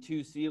London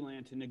to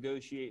Sealand to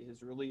negotiate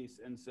his release.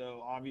 And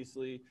so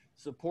obviously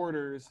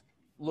supporters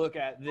look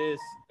at this,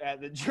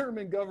 at the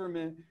German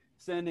government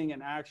sending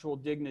an actual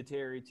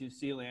dignitary to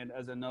Sealand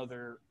as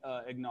another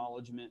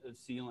acknowledgement of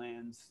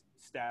Sealand's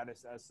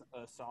status as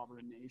a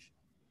sovereign nation.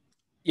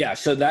 Yeah,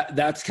 so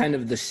that's kind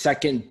of the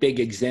second big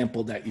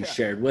example that you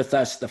shared with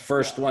us. The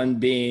first one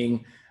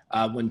being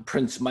when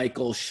Prince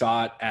Michael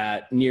shot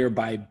at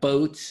nearby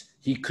boats,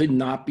 he could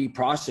not be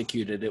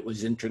prosecuted. It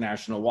was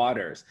international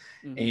waters.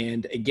 Mm-hmm.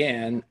 And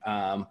again,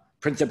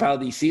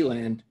 Principality of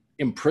Sealand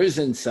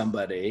imprisoned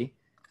somebody.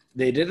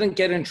 They didn't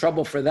get in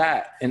trouble for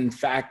that. In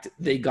fact,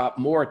 they got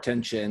more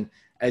attention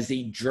as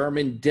a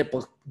German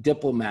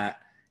diplomat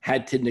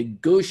had to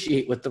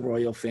negotiate with the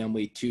royal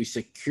family to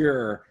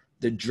secure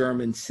the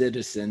German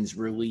citizens'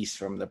 release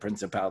from the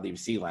Principality of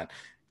Sealand.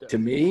 Yeah. To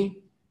me,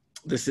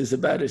 this is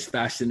about as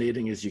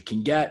fascinating as you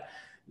can get.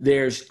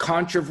 There's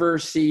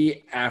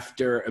controversy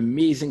after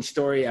amazing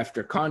story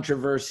after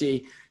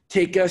controversy.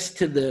 Take us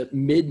to the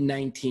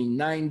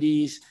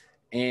mid-1990s.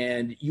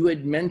 And you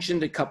had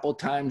mentioned a couple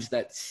times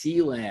that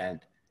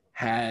Sealand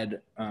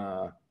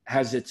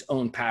has its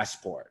own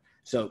passport.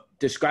 So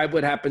describe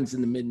what happens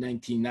in the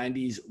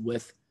mid-1990s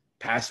with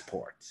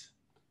passports.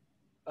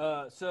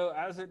 So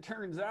as it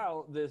turns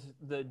out,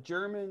 the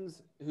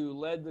Germans who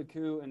led the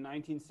coup in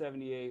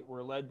 1978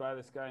 were led by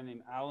this guy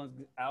named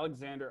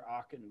Alexander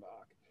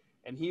Achenbach.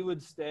 And he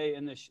would stay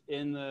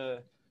in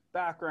the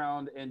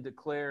background and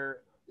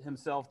declare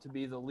himself to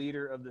be the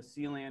leader of the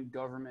Sealand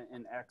government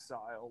in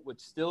exile, which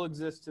still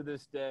exists to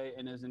this day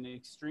and is an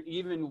extreme,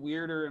 even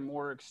weirder and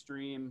more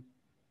extreme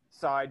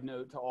side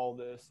note to all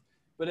this.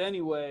 But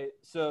anyway,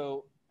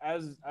 so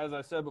as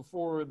I said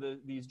before,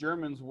 these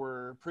Germans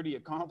were pretty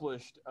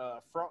accomplished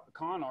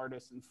con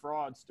artists and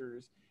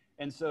fraudsters.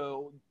 And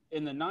so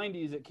in the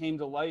 90s, it came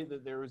to light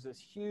that there was this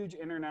huge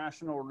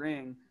international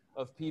ring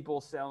of people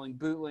selling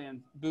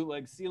bootleg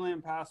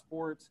Sealand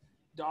passports,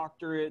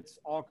 doctorates,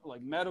 all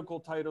like medical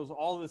titles,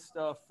 all this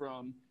stuff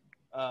from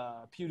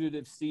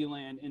putative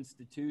Sealand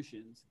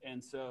institutions.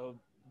 And so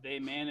they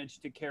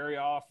managed to carry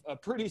off a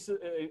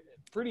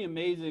pretty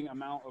amazing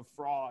amount of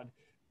fraud,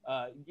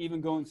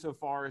 even going so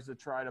far as to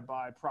try to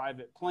buy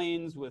private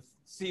planes with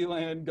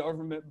Sealand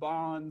government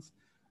bonds,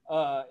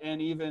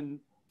 and even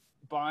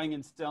buying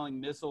and selling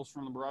missiles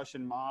from the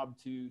Russian mob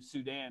to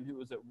Sudan, who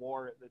was at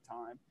war at the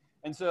time.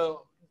 And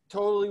so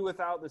totally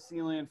without the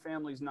Sealand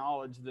family's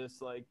knowledge,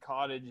 this like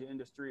cottage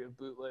industry of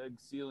bootleg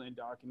Sealand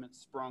documents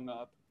sprung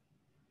up.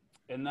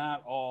 And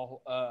that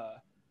all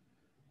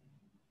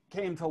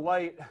came to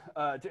light,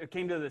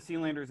 came to the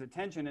Sealanders'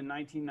 attention in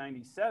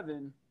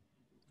 1997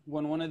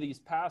 when one of these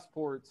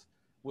passports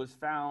was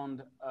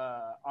found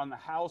on the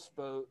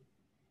houseboat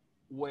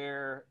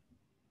where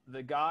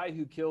the guy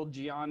who killed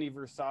Gianni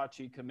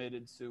Versace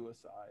committed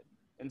suicide.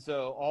 And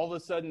so all of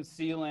a sudden,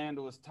 Sealand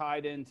was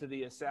tied into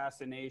the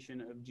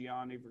assassination of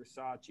Gianni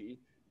Versace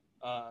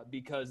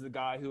because the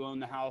guy who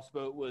owned the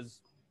houseboat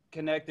was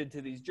connected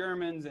to these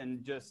Germans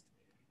and just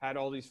had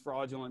all these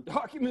fraudulent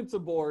documents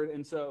aboard.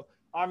 And so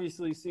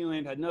obviously,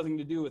 Sealand had nothing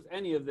to do with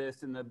any of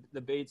this. And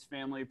the Bates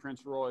family,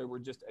 Prince Roy, were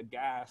just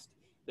aghast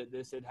that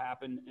this had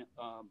happened,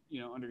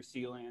 under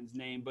Sealand's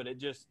name. But it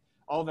just,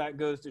 all that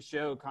goes to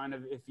show kind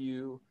of if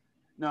you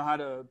know how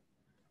to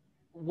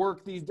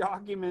work these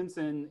documents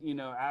and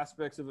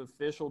aspects of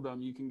officialdom,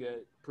 you can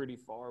get pretty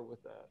far with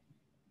that.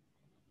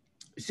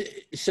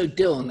 So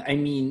Dylan, I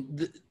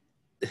mean,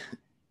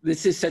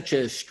 this is such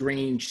a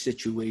strange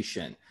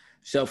situation.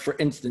 So for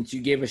instance,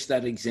 you gave us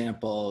that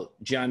example,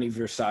 Gianni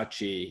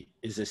Versace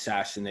is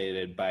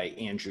assassinated by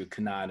Andrew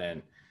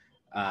Cunanan.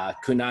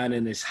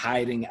 Cunanan is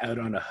hiding out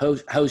on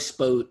a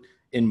houseboat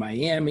in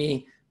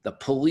Miami. The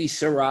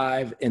police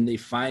arrive and they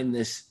find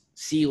this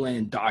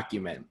Sealand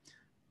document.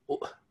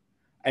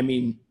 I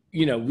mean,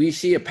 we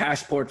see a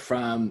passport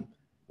from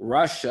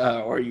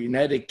Russia or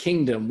United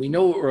Kingdom. We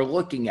know what we're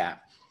looking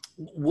at.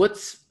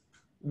 What's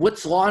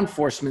law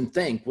enforcement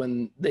think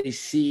when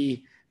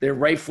they're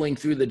rifling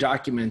through the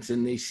documents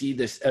and they see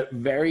this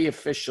very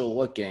official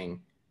looking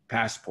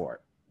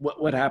passport?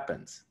 What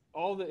happens?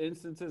 All the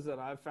instances that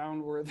I've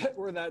found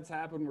where that's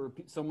happened, where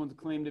someone's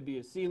claimed to be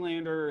a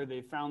Sealander, or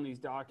they found these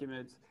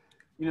documents,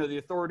 the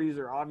authorities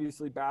are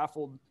obviously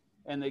baffled.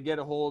 And they get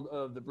a hold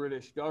of the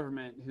British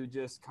government, who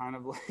just kind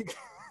of like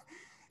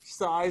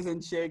sighs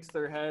and shakes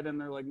their head.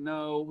 And they're like,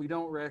 no, we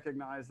don't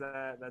recognize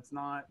that. That's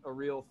not a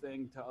real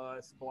thing to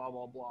us, blah,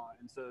 blah, blah.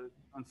 And so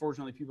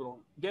unfortunately, people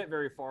don't get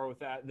very far with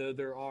that, though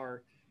there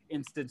are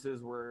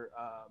instances where,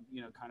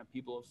 kind of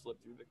people have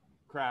slipped through the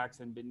cracks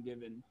and been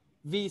given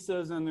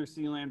visas on their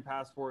Sealand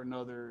passport and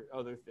other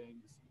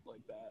things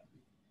like that.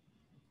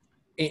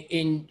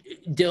 And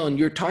Dylan,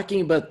 you're talking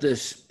about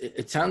this,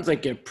 it sounds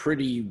like a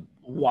pretty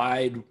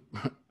wide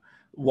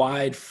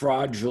wide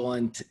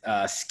fraudulent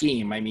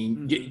scheme. I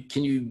mean,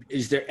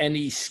 is there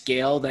any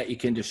scale that you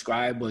can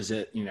describe? Was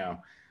it,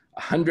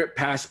 100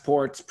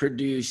 passports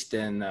produced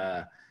and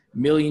 $1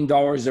 million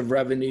of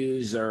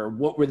revenues, or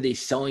what were they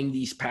selling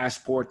these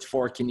passports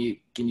for? Can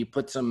you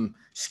put some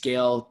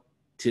scale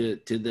to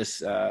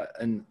this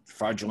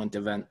fraudulent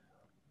event?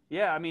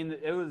 Yeah, I mean,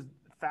 it was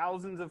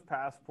thousands of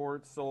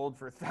passports sold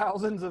for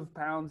thousands of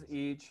pounds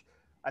each.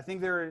 I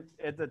think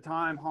at the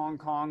time, Hong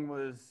Kong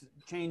was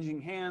changing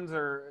hands,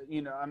 or,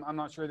 I'm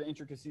not sure the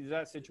intricacies of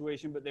that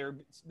situation, but they were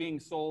being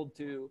sold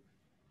to,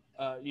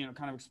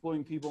 kind of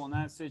exploiting people in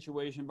that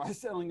situation by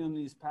selling them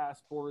these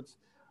passports.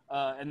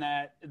 And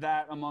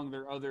that among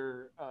their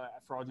other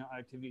fraudulent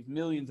activities,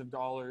 millions of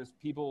dollars,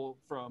 people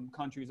from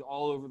countries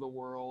all over the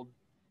world.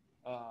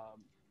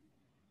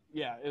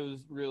 Yeah, it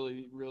was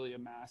really, really a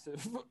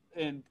massive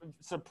and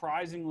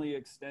surprisingly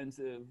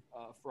extensive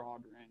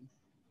fraud ring.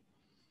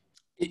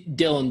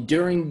 Dylan,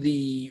 during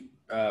the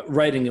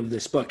writing of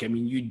this book, I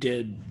mean, you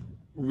did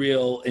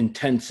real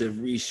intensive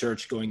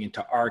research going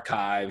into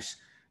archives.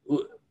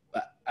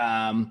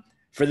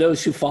 For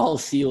those who follow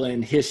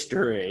Sealand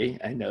history,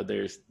 I know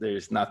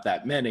there's not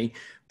that many,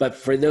 but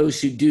for those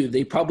who do,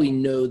 they probably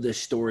know the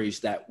stories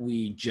that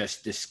we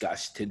just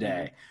discussed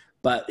today.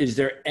 But is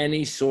there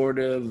any sort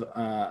of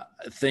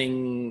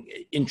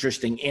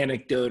interesting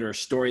anecdote or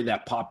story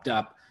that popped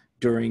up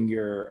during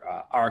your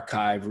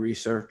archive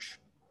research?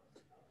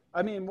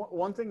 I mean,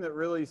 one thing that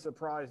really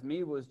surprised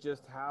me was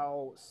just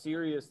how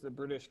serious the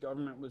British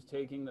government was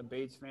taking the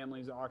Bates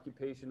family's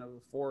occupation of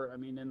the fort. I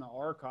mean, in the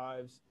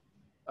archives,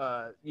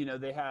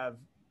 they have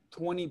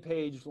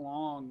 20-page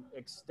long,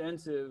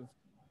 extensive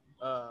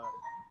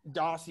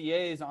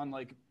dossiers on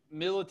like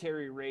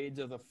military raids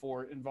of the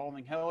fort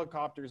involving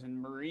helicopters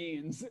and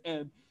Marines,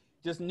 and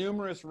just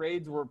numerous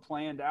raids were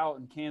planned out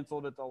and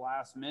canceled at the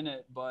last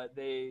minute. But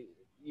they,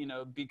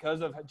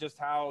 because of just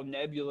how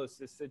nebulous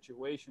this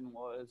situation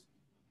was,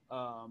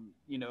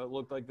 it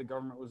looked like the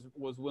government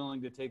was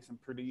willing to take some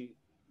pretty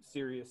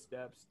serious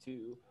steps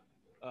to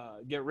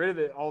get rid of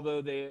it,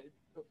 although they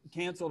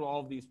canceled all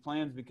of these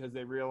plans because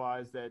they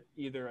realized that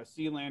either a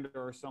Sealander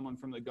or someone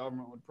from the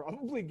government would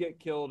probably get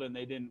killed, and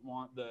they didn't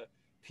want the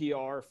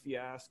PR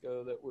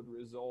fiasco that would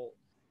result.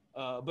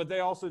 But they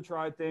also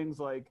tried things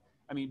like,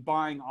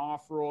 buying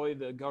off Roy.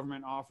 The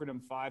government offered him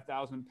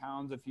 5,000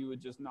 pounds if he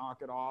would just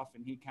knock it off,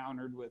 and he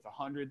countered with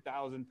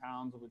 100,000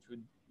 pounds, which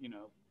would,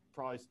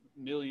 probably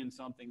million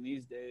something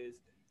these days.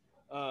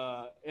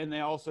 And they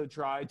also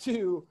tried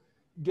to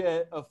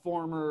get a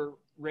former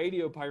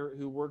radio pirate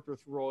who worked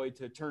with Roy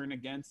to turn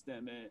against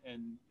him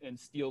and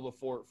steal the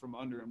fort from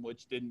under him,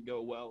 which didn't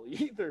go well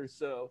either.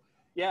 So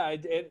yeah,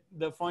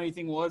 the funny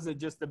thing was that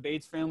just the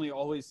Bates family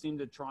always seemed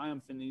to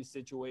triumph in these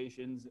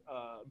situations.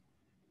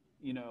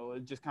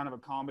 Just kind of a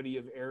comedy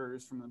of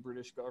errors from the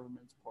British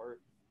government's part.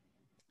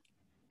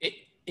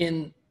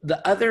 In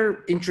the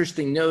other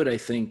interesting note, I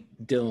think,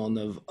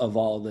 Dylan, of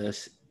all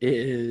this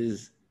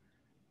is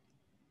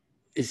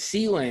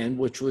Sealand,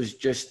 which was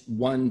just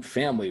one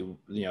family,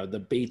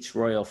 the Bates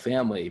royal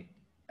family.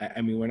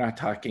 I mean, we're not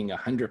talking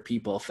 100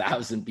 people,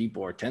 1,000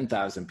 people, or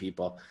 10,000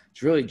 people.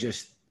 It's really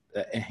just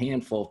a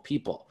handful of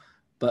people.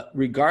 But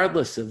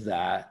regardless of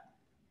that,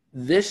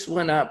 this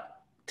went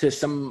up to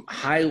some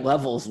high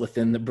levels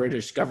within the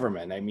British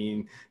government. I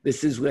mean,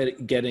 this is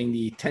getting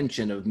the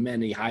attention of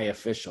many high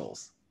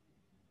officials.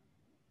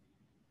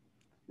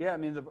 Yeah, I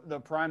mean, the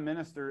prime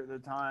minister at the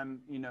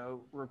time,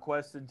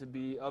 requested to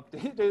be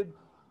updated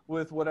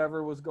with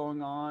whatever was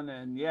going on.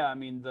 And yeah, I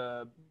mean,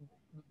 the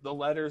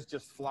letters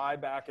just fly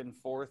back and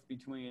forth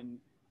between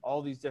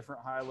all these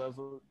different high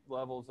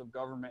levels of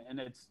government. And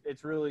it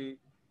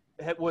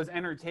was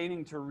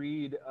entertaining to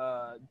read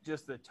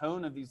just the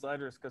tone of these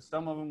letters, because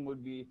some of them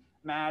would be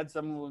mad,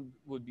 some of them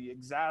would be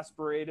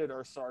exasperated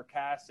or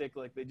sarcastic,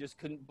 like they just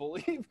couldn't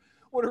believe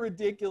what a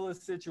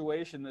ridiculous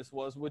situation this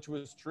was, which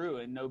was true,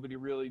 and nobody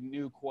really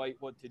knew quite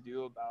what to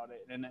do about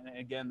it. And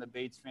again, the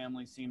Bates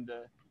family seemed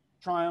to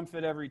triumph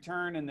at every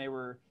turn, and they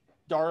were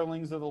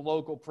darlings of the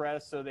local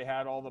press, so they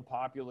had all the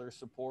popular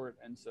support,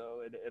 and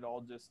so it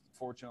all just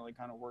fortunately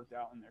kind of worked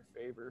out in their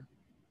favor.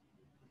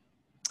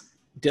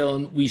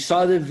 Dylan, we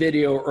saw the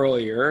video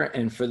earlier,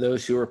 and for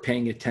those who are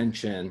paying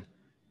attention,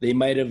 they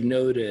might have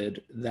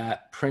noted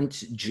that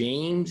Prince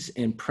James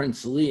and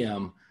Prince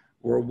Liam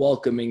were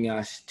welcoming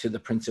us to the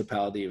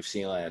Principality of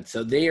Sealand.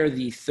 So they are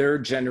the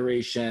third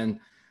generation,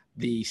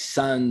 the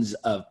sons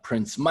of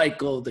Prince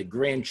Michael, the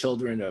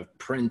grandchildren of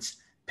Prince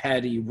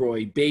Paddy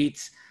Roy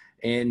Bates,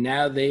 and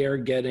now they are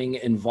getting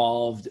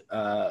involved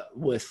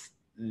with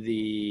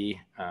the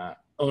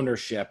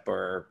ownership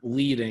or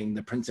leading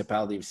the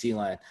Principality of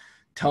Sealand.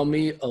 Tell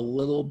me a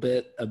little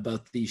bit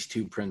about these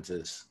two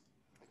princes.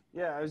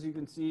 Yeah, as you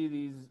can see,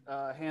 these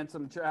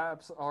handsome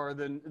chaps are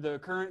the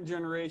current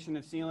generation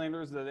of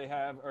Sealanders that they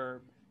have.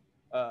 Or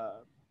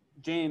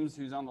James,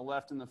 who's on the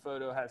left in the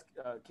photo, has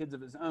kids of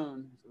his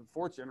own, so the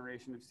fourth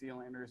generation of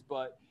Sealanders.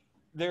 But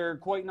they're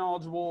quite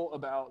knowledgeable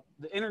about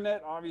the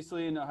internet,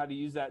 obviously, and know how to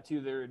use that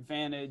to their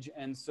advantage.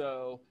 And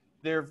so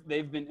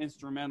they've been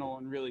instrumental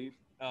in really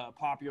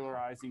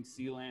popularizing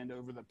Sealand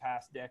over the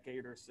past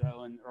decade or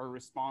so, and are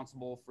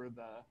responsible for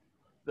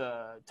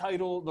the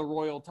title, the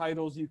royal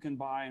titles you can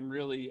buy, and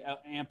really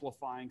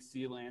amplifying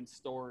Sealand's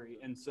story.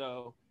 And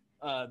so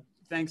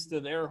thanks to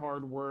their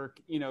hard work,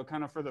 you know,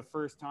 kind of for the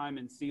first time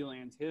in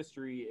Sealand's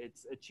history,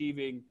 it's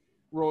achieving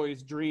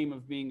Roy's dream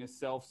of being a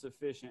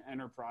self-sufficient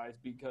enterprise,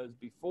 because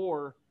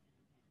before,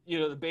 you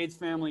know, the Bates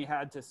family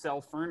had to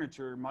sell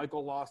furniture.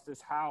 Michael lost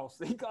his house.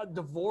 They got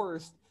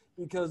divorced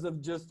because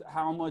of just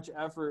how much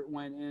effort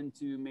went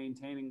into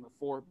maintaining the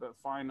fort. But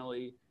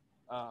finally,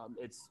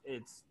 it's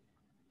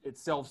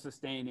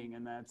self-sustaining,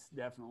 and that's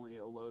definitely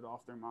a load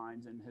off their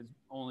minds, and has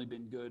only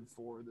been good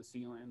for the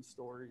Sealand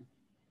story.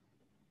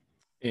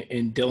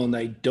 And Dylan,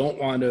 I don't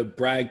want to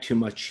brag too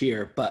much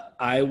here, but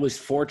I was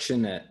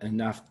fortunate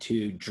enough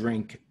to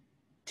drink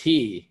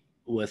tea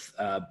with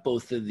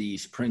both of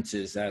these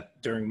princes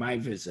during my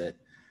visit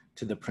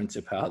to the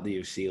Principality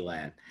of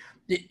Sealand.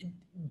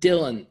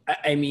 Dylan,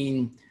 I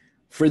mean,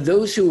 for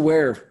those who are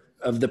aware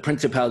of the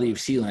Principality of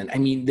Sealand, I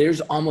mean,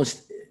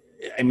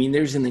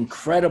 there's an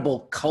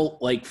incredible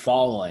cult-like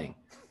following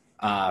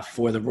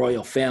for the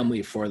royal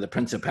family, for the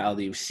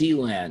Principality of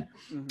Sealand.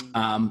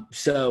 Mm-hmm.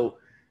 So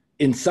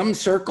in some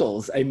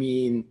circles, I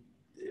mean,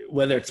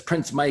 whether it's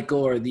Prince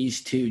Michael or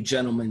these two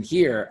gentlemen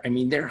here, I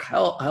mean, they're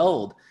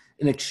held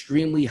in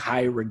extremely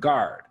high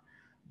regard.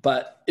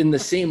 But in the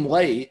same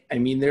light, I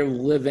mean, they're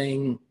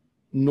living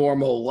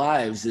normal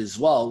lives as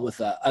well with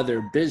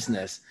other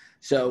business.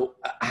 So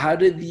how's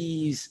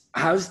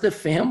the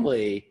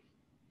family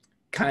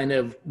kind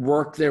of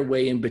work their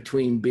way in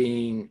between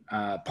being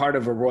part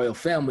of a royal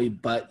family,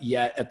 but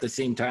yet at the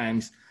same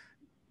time,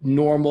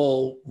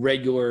 normal,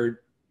 regular,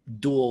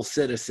 dual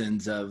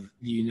citizens of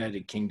the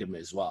United Kingdom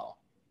as well?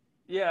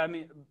 Yeah, I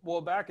mean,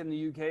 well, back in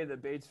the UK, the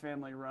Bates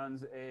family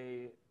runs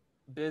a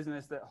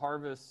business that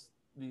harvests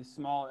these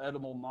small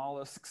edible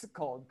mollusks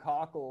called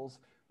cockles,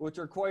 which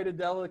are quite a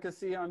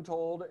delicacy, I'm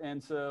told.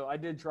 And so I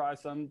did try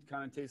some,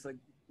 kind of taste like,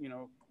 you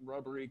know,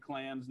 rubbery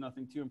clams,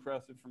 nothing too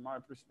impressive from my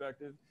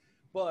perspective.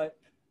 But,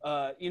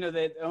 you know,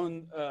 they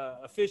own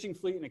a fishing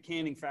fleet and a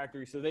canning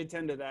factory, so they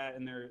tend to that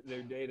in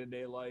their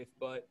day-to-day life.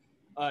 But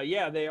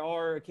yeah, they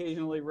are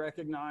occasionally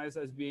recognized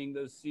as being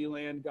those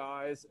Sealand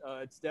guys.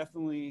 It's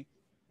definitely,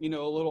 you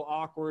know, a little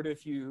awkward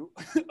if you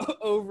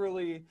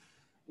overly,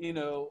 you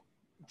know,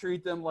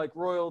 treat them like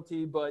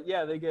royalty, but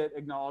yeah, they get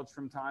acknowledged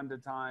from time to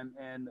time.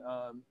 And,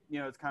 you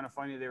know, it's kind of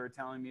funny. They were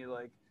telling me,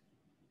 like,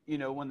 you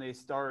know, when they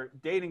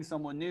start dating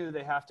someone new,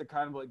 they have to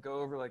kind of like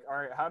go over like, all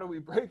right, how do we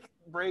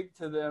break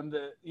to them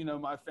that, you know,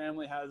 my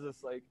family has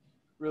this like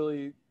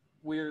really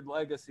weird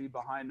legacy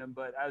behind them.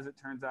 But as it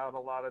turns out, a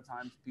lot of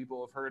times people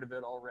have heard of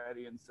it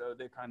already, and so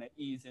they kind of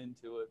ease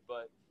into it.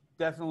 But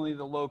definitely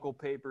the local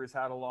papers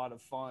had a lot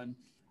of fun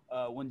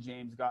when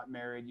James got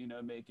married, you know,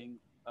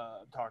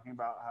 talking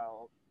about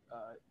how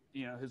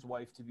you know, his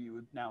wife to be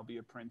would now be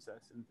a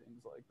princess and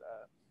things like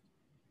that.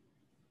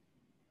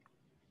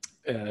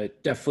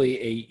 Definitely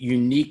a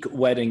unique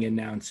wedding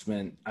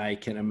announcement, I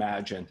can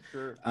imagine.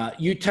 Sure.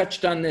 You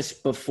touched on this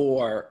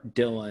before,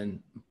 Dylan,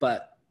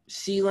 but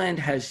Sealand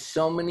has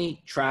so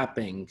many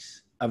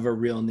trappings of a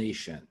real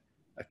nation: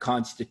 a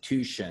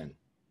constitution,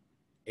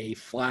 a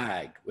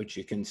flag, which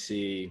you can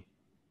see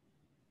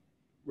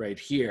right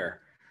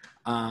here,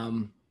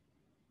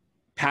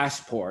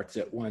 passports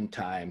at one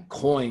time,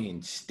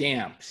 coins,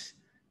 stamps.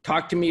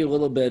 Talk to me a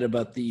little bit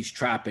about these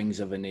trappings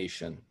of a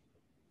nation.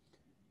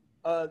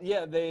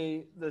 Yeah,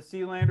 the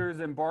Sealanders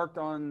embarked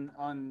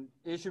on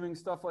issuing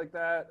stuff like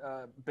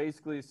that.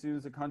 Basically, as soon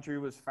as the country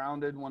was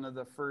founded, one of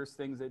the first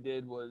things they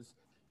did was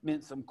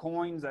mint some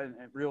coins, and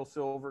real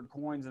silver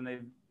coins, and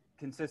they've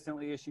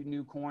consistently issued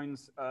new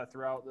coins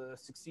throughout the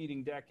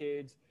succeeding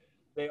decades.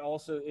 They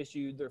also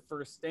issued their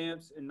first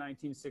stamps in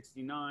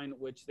 1969,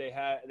 which they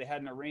had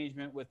an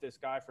arrangement with this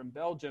guy from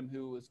Belgium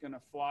who was going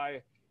to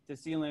fly to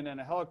Sealand in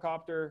a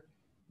helicopter,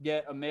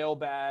 get a mail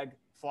bag,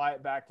 fly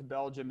it back to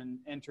Belgium, and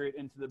enter it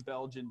into the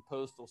Belgian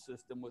postal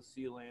system with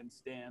Sealand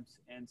stamps.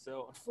 And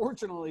so,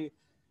 unfortunately,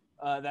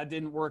 that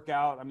didn't work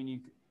out. I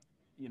mean,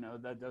 you know,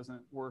 that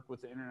doesn't work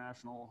with the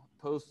International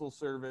Postal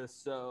Service.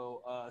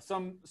 So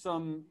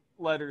some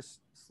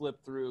letters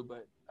slip through,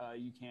 but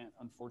you can't,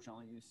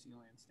 unfortunately, use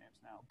Sealand stamps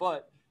now.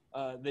 But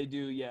they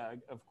do, yeah,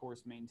 of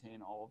course,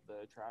 maintain all of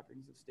the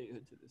trappings of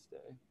statehood to this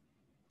day.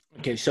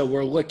 Okay, so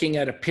we're looking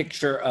at a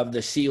picture of the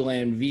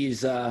Sealand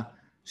visa.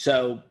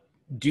 So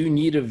do you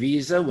need a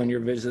visa when you're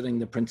visiting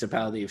the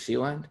Principality of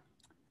Sealand?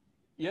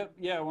 Yep,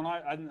 yeah, when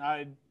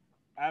I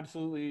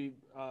absolutely,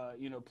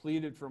 you know,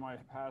 pleaded for my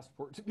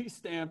passport to be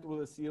stamped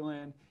with a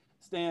Sealand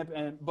stamp.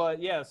 But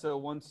yeah, so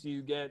once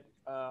you get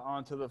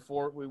onto the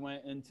fort, we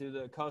went into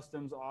the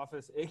customs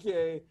office,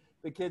 aka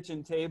the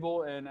kitchen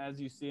table, and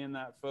as you see in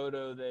that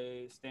photo,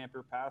 they stamp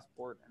your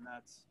passport, and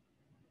that's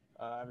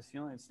I have a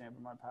Sealand stamp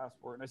in my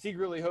passport. And I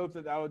secretly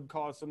hoped that would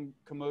cause some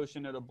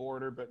commotion at a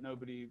border, but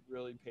nobody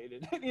really paid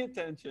it any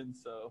attention.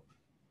 So,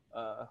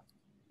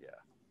 yeah.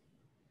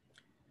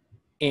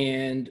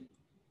 And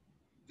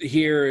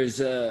here is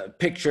a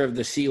picture of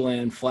the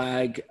Sealand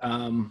flag.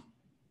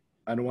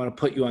 I don't want to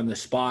put you on the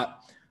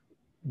spot.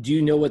 Do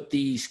you know what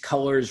these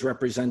colors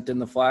represent in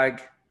the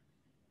flag?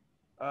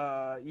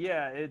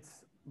 Yeah,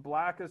 it's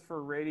black is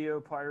for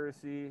radio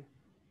piracy.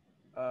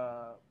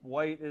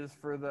 White is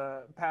for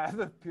the path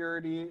of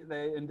purity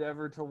they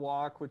endeavor to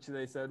walk, which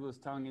they said was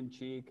tongue in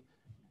cheek.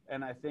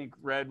 And I think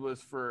red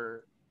was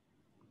for,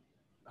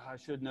 I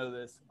should know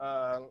this,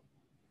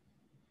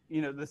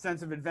 the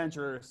sense of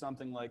adventure or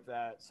something like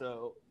that.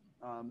 So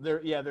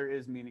there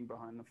is meaning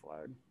behind the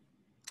flag.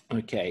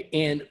 Okay.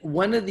 And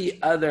one of the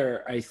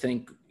other, I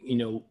think,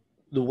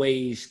 the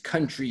ways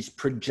countries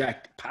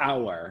project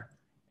power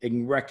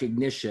and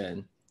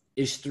recognition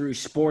is through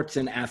sports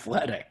and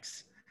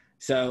athletics.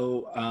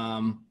 So,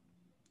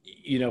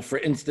 for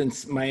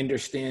instance, my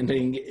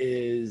understanding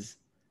is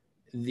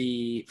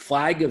the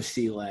flag of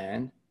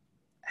Sealand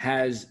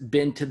has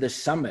been to the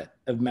summit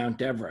of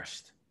Mount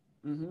Everest.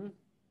 Mm-hmm.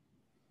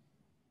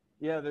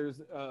 Yeah,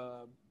 there's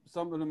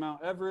something to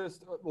Mount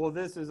Everest. Well,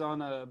 this is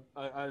on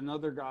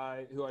another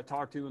guy who I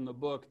talked to in the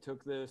book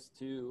took this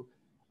to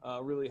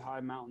a really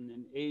high mountain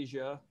in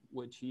Asia,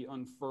 which he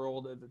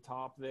unfurled at the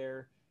top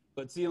there.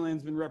 But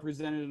Sealand's been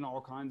represented in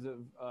all kinds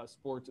of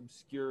sports,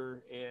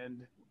 obscure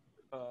and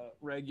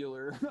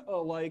regular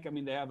alike. I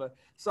mean, they have a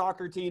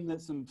soccer team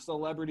that some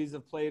celebrities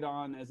have played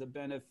on as a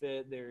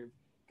benefit. They're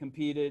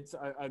competed.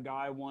 A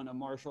guy won a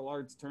martial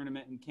arts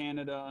tournament in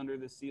Canada under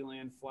the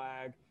Sealand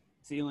flag.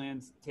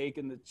 Sealand's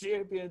taken the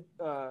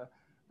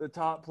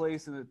top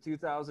place in the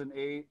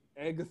 2008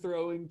 egg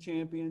throwing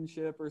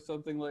championship or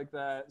something like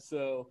that.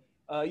 So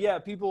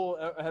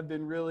people have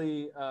been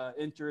really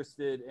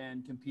interested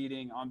in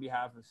competing on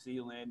behalf of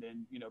Sealand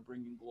and,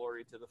 bringing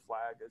glory to the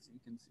flag, as you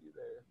can see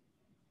there.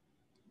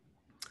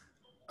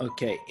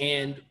 Okay.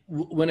 And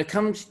when it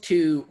comes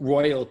to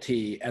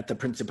royalty at the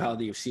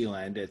Principality of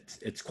Sealand,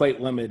 it's quite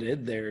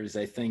limited. There's,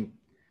 I think,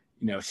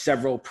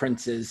 several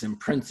princes and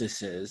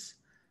princesses,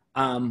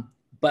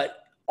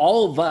 but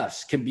all of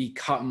us can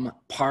become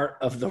part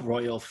of the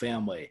royal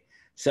family.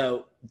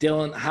 So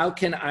Dylan, how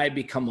can I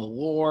become a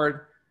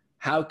lord?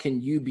 How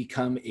can you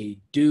become a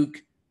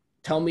duke?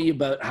 Tell me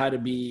about how to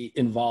be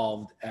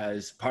involved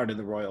as part of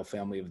the royal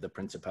family of the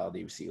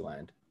Principality of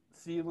Sealand.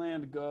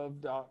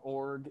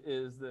 Sealandgov.org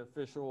is the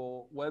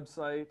official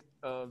website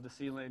of the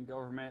Sealand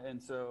government.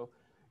 And so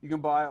you can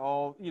buy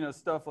all,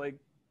 stuff like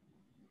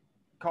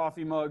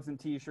coffee mugs and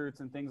t-shirts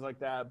and things like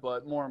that.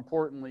 But more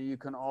importantly, you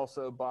can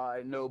also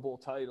buy noble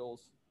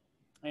titles.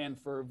 And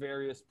for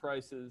various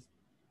prices,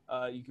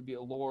 you could be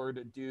a lord,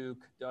 a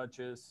duke,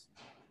 duchess,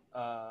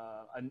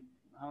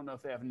 I don't know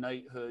if they have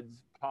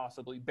knighthoods,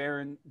 possibly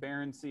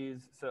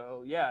baroncies.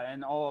 So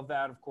and all of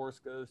that, of course,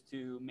 goes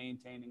to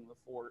maintaining the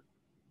fort.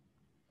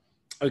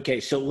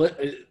 Okay, so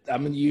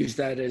I'm going to use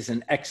that as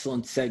an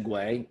excellent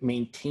segue,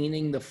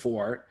 maintaining the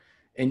fort.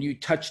 And you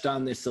touched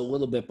on this a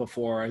little bit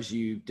before as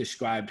you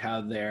described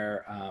how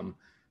their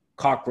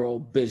cockerel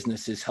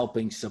business is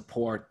helping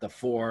support the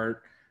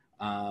fort.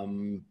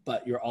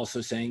 But you're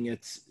also saying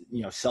it's,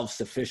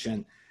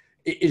 self-sufficient.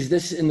 Is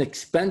this an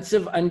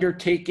expensive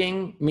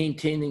undertaking,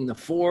 maintaining the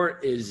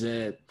fort? Is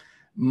it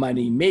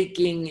money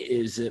making?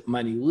 Is it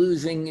money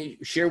losing?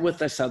 Share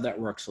with us how that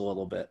works a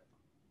little bit.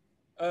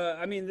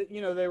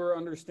 They were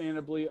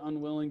understandably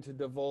unwilling to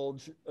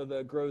divulge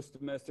the gross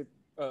domestic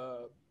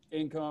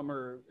income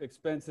or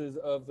expenses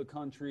of the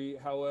country.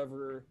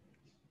 However,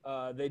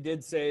 they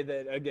did say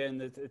that, again,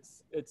 that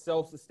it's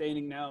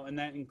self-sustaining now, and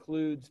that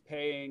includes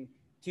paying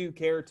 2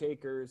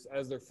 caretakers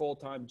as their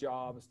full-time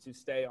jobs to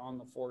stay on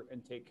the fort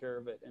and take care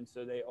of it. And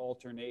so they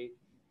alternate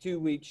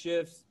 2-week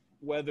shifts,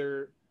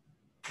 weather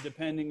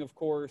depending, of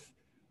course.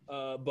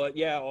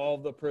 But all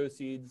the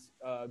proceeds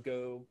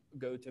go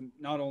to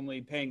not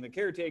only paying the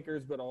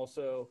caretakers, but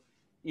also,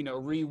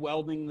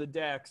 re-welding the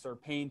decks or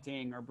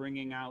painting or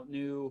bringing out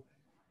new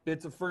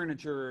bits of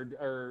furniture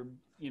or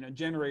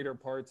generator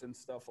parts and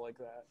stuff like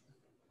that.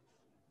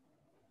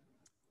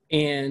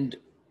 And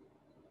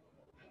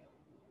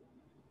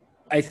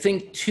I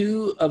think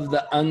 2 of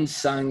the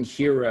unsung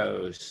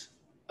heroes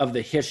of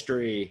the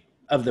history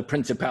of the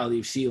Principality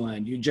of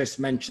Sealand, you just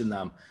mentioned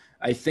them.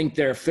 I think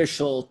their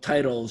official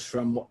titles,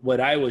 from what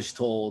I was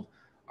told,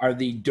 are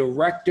the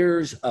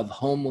Directors of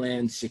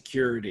Homeland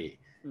Security,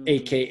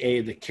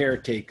 AKA the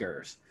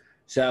caretakers.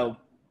 So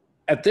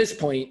at this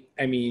point,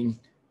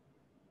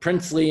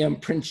 Prince Liam,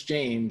 Prince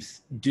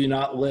James do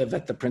not live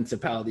at the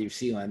Principality of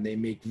Sealand. They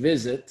make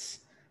visits.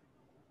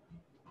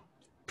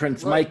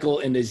 Prince Michael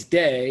in his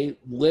day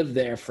lived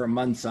there for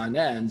months on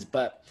ends,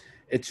 but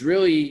it's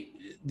really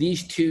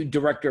these 2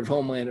 Director of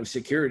Homeland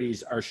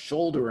Securities are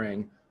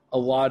shouldering a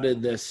lot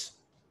of this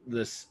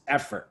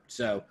effort.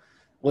 So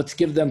let's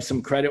give them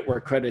some credit where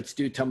credit's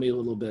due. Tell me a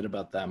little bit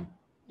about them.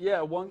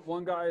 Yeah,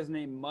 one guy is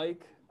named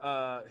Mike.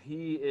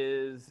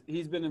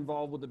 He's been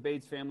involved with the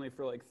Bates family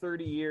for like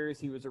 30 years.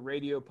 He was a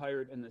radio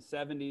pirate in the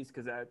 70s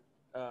because that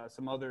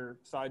some other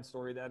side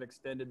story that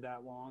extended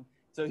that long.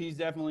 So he's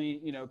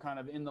definitely, kind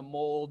of in the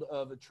mold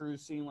of a true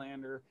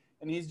Sealander.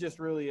 And he's just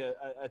really a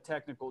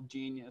technical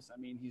genius.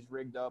 He's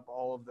rigged up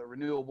all of the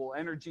renewable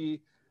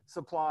energy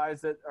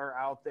supplies that are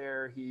out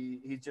there.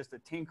 He's just a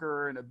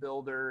tinkerer and a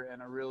builder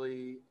and a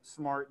really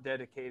smart,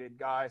 dedicated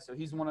guy. So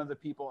he's one of the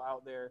people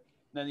out there.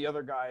 And then the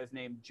other guy is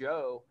named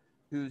Joe,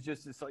 who's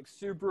just this like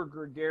super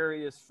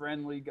gregarious,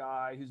 friendly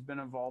guy who's been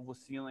involved with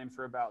Sealand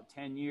for about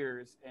 10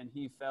 years. And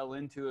he fell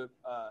into it.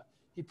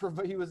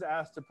 He was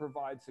asked to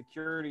provide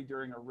security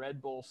during a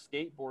Red Bull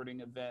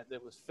skateboarding event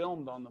that was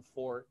filmed on the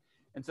fort.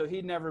 And so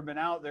he'd never been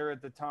out there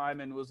at the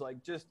time and was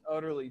like just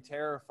utterly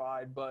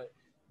terrified. But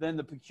then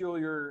the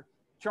peculiar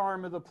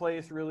charm of the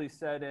place really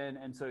set in.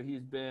 And so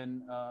he's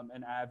been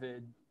an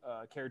avid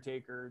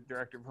caretaker,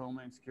 director of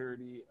Homeland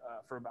Security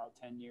for about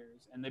 10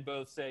 years. And they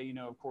both say, you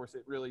know, of course,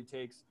 it really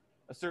takes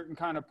a certain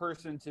kind of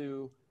person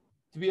to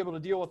be able to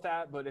deal with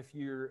that. But if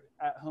you're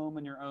at home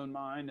in your own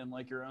mind and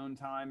like your own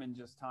time and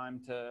just time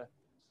to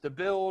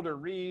build or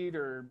read,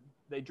 or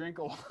they drink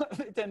a lot,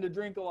 they tend to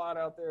drink a lot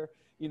out there,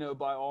 you know,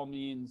 by all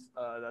means,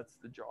 that's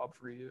the job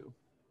for you.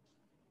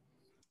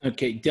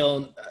 Okay,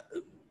 Dylan,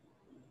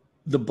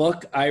 the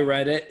book, I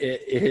read it,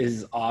 it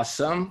is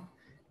awesome.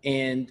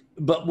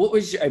 But what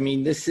was, I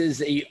mean, this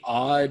is a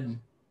odd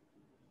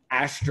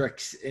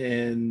asterisk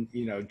in,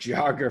 you know,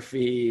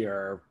 geography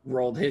or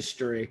world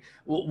history.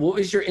 What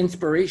was your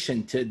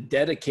inspiration to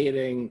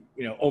dedicating,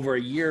 you know, over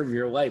a year of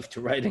your life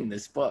to writing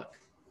this book?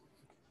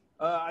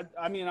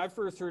 I mean, I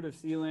first heard of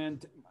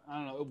Sealand, I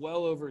don't know,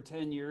 well over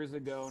 10 years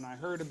ago, and I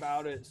heard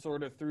about it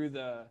sort of through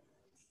the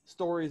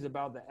stories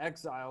about the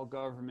exile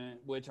government,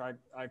 which I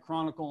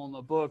chronicle in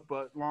the book.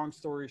 But long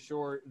story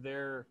short,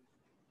 they're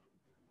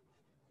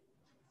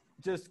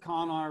just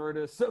con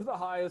artists of the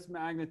highest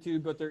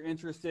magnitude, but they're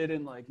interested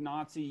in like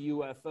Nazi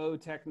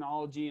UFO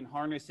technology and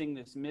harnessing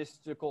this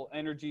mystical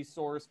energy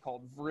source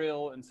called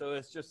Vril. And so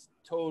it's just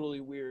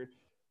totally weird.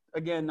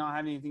 Again, not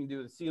having anything to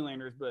do with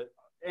Sealanders, but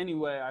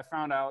anyway, I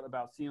found out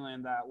about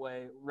Sealand that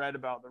way, read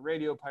about the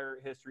radio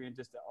pirate history and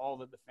just all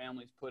that the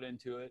families put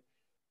into it.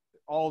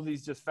 All of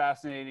these just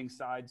fascinating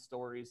side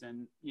stories.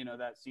 And, you know,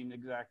 that seemed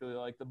exactly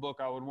like the book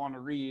I would want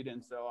to read.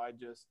 And so I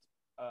just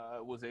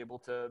was able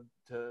to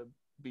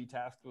be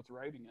tasked with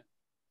writing it.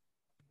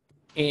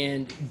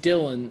 And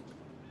Dylan,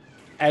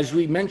 as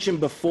we mentioned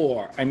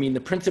before, I mean, the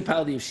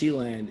Principality of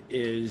Sealand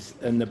is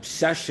an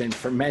obsession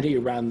for many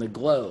around the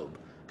globe.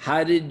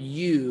 How did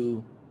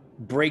you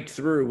break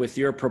through with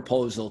your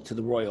proposal to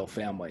the royal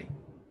family?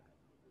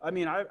 I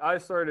mean, I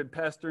started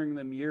pestering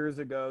them years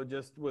ago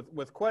just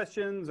with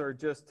questions or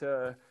just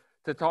to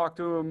talk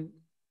to them.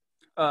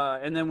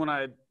 And then when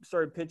I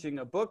started pitching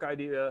a book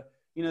idea,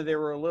 you know, they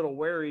were a little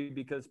wary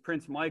because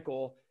Prince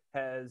Michael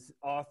has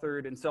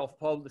authored and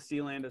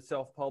Sealand has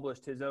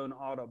self-published his own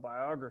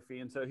autobiography.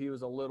 And so he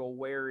was a little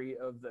wary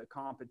of the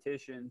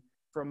competition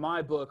from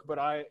my book. But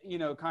I, you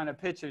know, kind of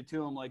pitched it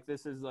to him like,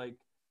 this is like,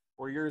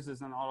 or yours is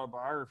an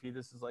autobiography,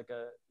 this is like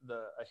a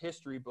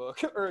history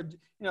book or, you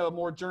know, a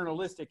more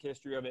journalistic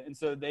history of it. And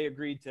so they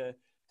agreed to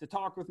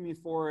talk with me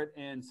for it.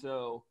 And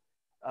so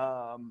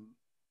I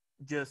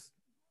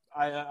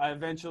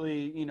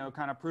eventually, you know,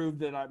 kind of proved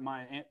that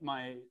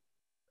my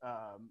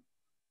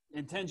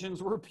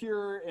intentions were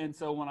pure. And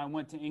so when I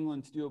went to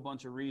England to do a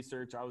bunch of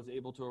research, I was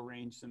able to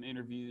arrange some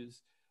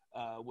interviews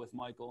with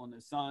Michael and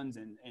his sons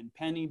and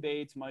Penny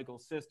Bates,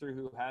 Michael's sister,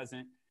 who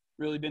hasn't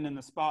really been in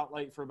the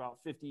spotlight for about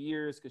 50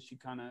 years because she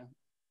kind of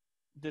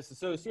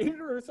disassociated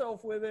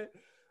herself with it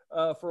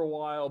for a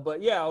while.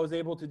 But yeah, I was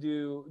able to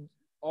do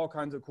all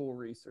kinds of cool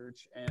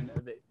research, and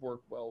they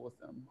worked well with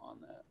them on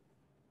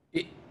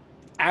that.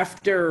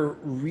 After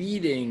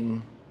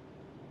reading,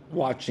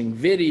 watching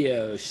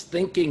videos,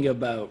 thinking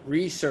about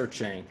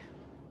researching,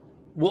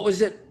 what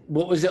was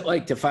it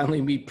like to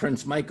finally meet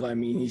Prince Michael? I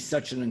mean, he's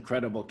such an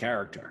incredible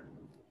character.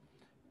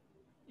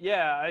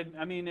 Yeah,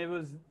 I mean, it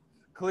was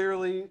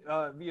clearly,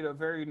 you know,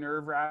 very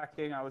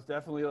nerve-wracking. I was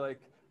definitely like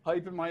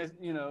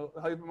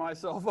hyping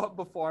myself up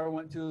before I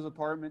went to his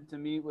apartment to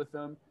meet with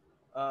him.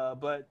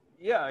 But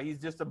yeah, he's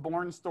just a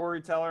born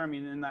storyteller. I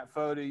mean, in that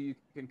photo, you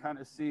can kind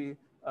of see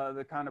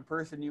the kind of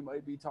person you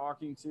might be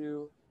talking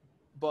to.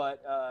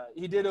 But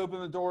he did open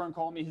the door and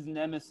call me his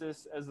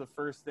nemesis as the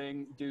first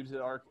thing due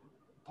to our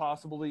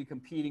possibly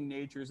competing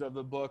natures of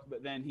the book.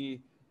 But then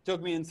he took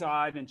me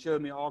inside and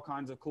showed me all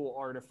kinds of cool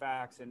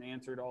artifacts and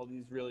answered all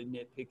these really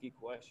nitpicky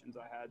questions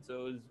I had.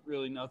 So it was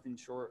really nothing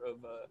short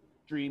of a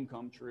dream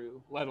come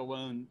true, let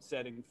alone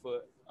setting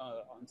foot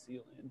on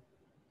Sealand.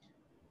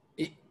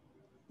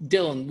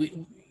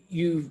 Dylan,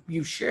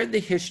 you've shared the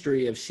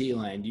history of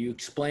Sealand. You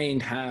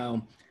explained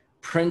how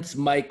Prince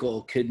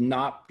Michael could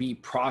not be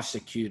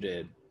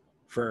prosecuted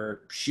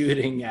for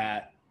shooting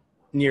at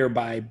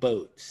nearby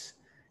boats.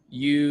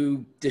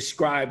 You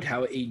described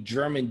how a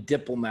German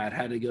diplomat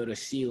had to go to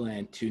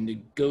Sealand to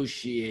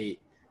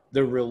negotiate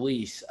the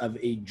release of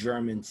a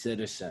German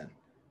citizen.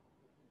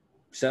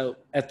 So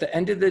at the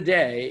end of the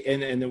day,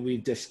 and then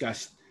we've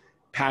discussed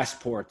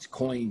passports,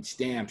 coins,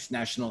 stamps,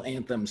 national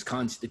anthems,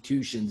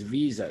 constitutions,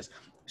 visas.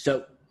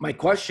 So my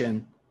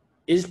question,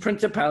 is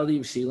Principality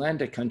of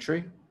Sealand a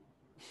country?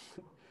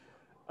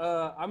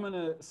 I'm going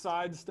to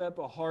sidestep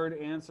a hard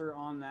answer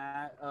on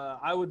that.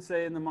 I would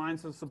say in the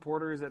minds of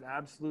supporters, it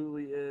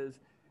absolutely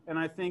is. And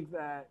I think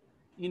that,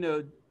 you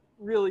know,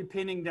 really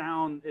pinning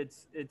down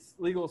its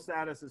legal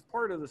status is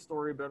part of the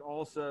story, but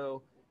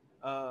also,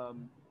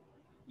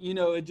 you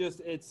know,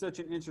 it's such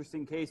an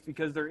interesting case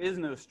because there is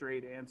no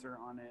straight answer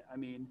on it. I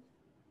mean,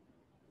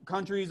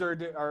 countries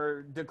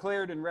are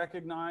declared and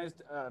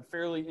recognized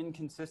fairly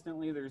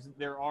inconsistently.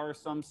 There are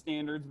some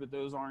standards, but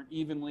those aren't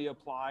evenly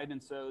applied.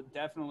 And so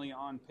definitely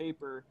on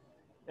paper,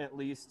 at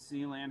least,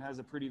 Sealand has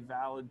a pretty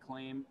valid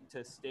claim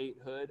to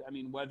statehood. I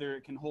mean, whether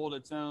it can hold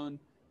its own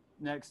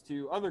next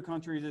to other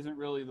countries isn't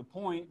really the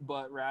point,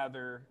 but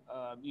rather,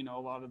 you know,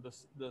 a lot of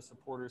the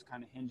supporters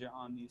kind of hinge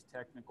on these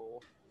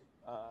technical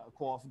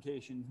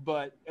qualifications.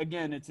 But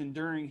again, it's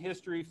enduring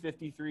history,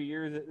 53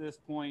 years at this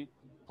point,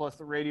 plus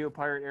the radio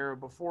pirate era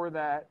before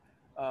that.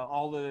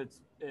 All that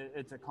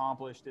it's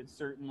accomplished, it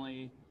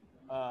certainly,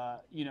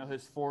 you know,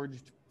 has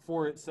forged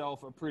for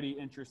itself a pretty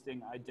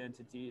interesting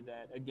identity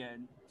that,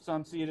 again,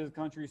 some see it as a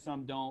country,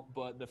 some don't,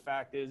 but the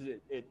fact is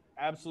it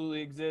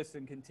absolutely exists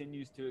and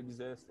continues to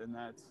exist, and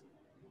that's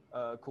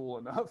cool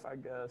enough, I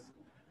guess.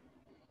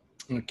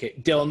 Okay,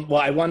 Dylan, well,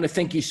 I want to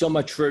thank you so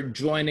much for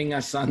joining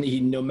us on the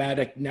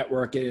Nomadic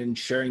Network and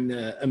sharing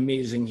the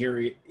amazing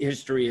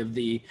history of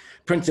the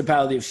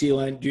Principality of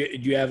Sealand. Do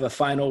you have a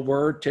final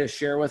word to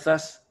share with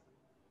us?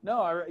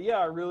 No,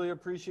 I really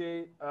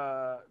appreciate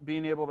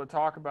being able to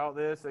talk about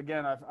this.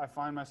 Again, I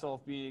find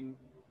myself being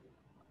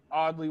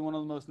oddly one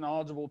of the most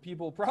knowledgeable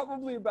people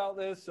probably about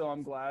this, so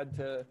I'm glad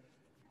to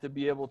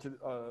be able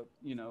to,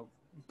 you know,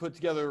 put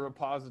together a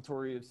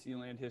repository of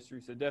Sealand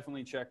history, so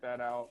definitely check that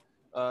out.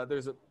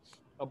 There's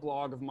a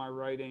blog of my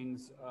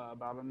writings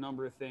about a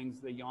number of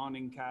things,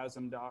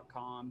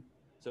 theyawningchasm.com,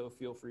 so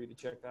feel free to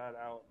check that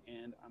out.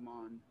 And I'm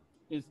on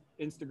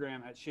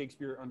Instagram at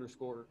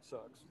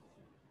Shakespeare_sucks.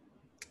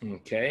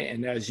 Okay,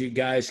 and as you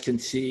guys can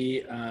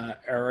see,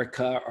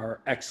 Erica, our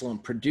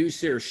excellent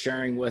producer, is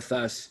sharing with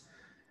us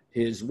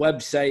his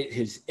website,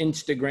 his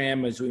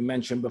Instagram. As we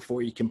mentioned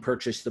before, you can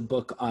purchase the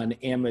book on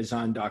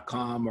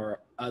Amazon.com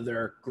or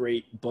other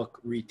great book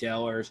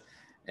retailers.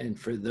 And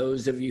for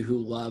those of you who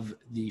love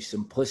the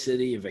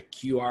simplicity of a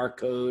QR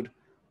code,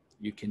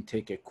 you can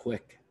take a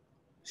quick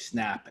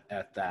snap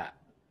at that.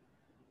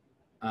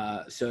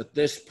 So at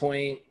this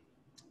point,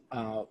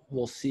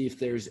 we'll see if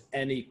there's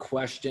any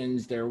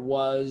questions. There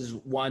was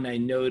one I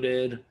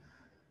noted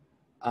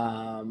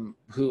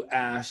who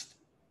asked,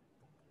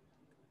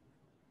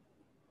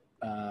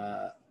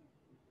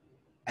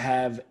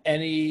 have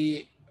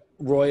any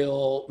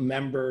royal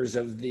members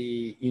of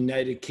the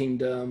United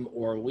Kingdom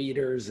or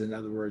leaders, in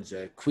other words,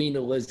 Queen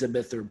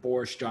Elizabeth or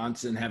Boris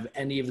Johnson, have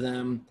any of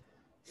them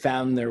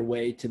found their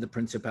way to the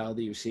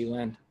Principality of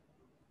Sealand?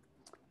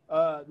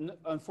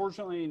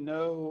 Unfortunately,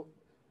 no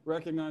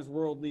recognized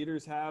world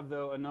leaders have,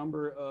 though a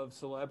number of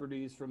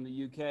celebrities from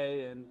the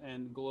UK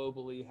and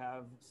globally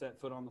have set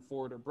foot on the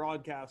fort or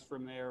broadcast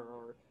from there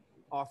or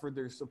offered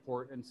their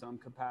support in some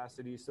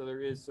capacity. So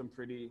there is some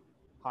pretty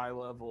high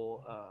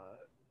level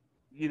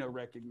you know,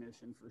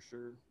 recognition for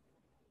sure.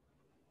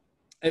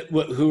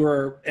 Who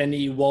are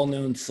any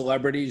well-known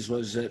celebrities?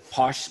 Was it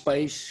Posh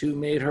Spice who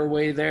made her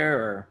way there,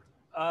 or?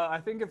 I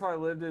think if I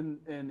lived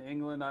in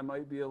England, I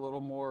might be a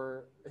little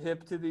more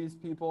hip to these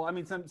people. I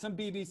mean, some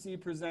BBC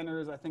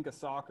presenters, I think a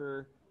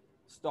soccer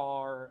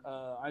star.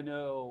 I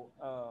know,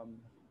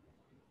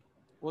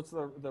 what's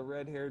the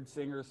red-haired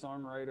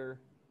singer-songwriter?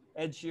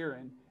 Ed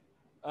Sheeran.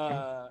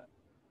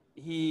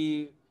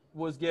 He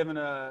was given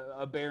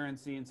a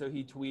baroncy, and so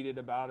he tweeted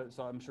about it.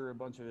 So I'm sure a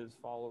bunch of his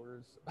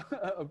followers,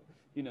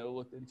 you know,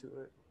 looked into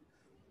it.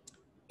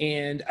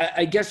 And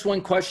I guess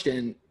one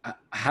question,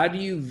 how do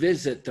you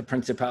visit the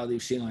Principality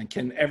of Sealand?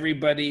 Can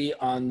everybody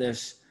on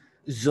this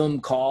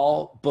Zoom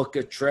call book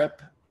a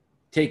trip,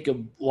 take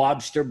a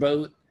lobster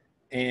boat,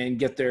 and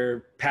get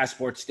their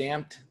passport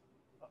stamped?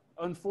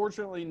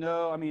 Unfortunately,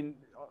 no. I mean,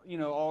 you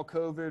know, all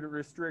COVID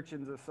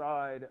restrictions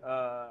aside,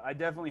 I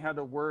definitely had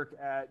to work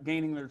at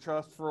gaining their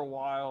trust for a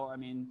while. I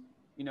mean,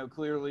 you know,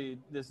 clearly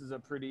this is a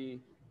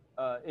pretty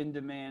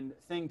in-demand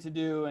thing to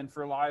do, and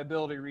for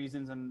liability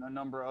reasons and a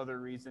number of other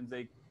reasons,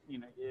 they, you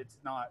know, it's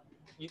not,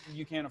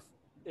 you can't,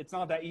 it's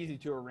not that easy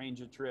to arrange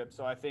a trip.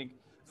 So I think,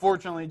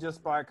 fortunately,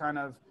 just by kind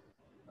of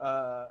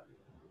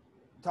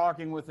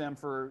talking with them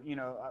for, you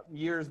know,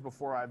 years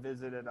before I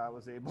visited, I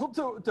was able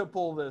to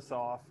pull this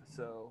off.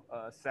 So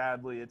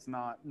sadly, it's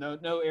not, no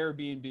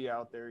Airbnb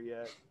out there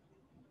yet.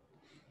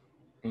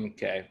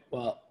 Okay,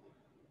 well,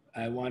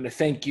 I want to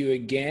thank you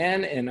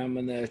again, and I'm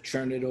going to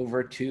turn it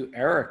over to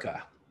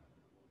Erica.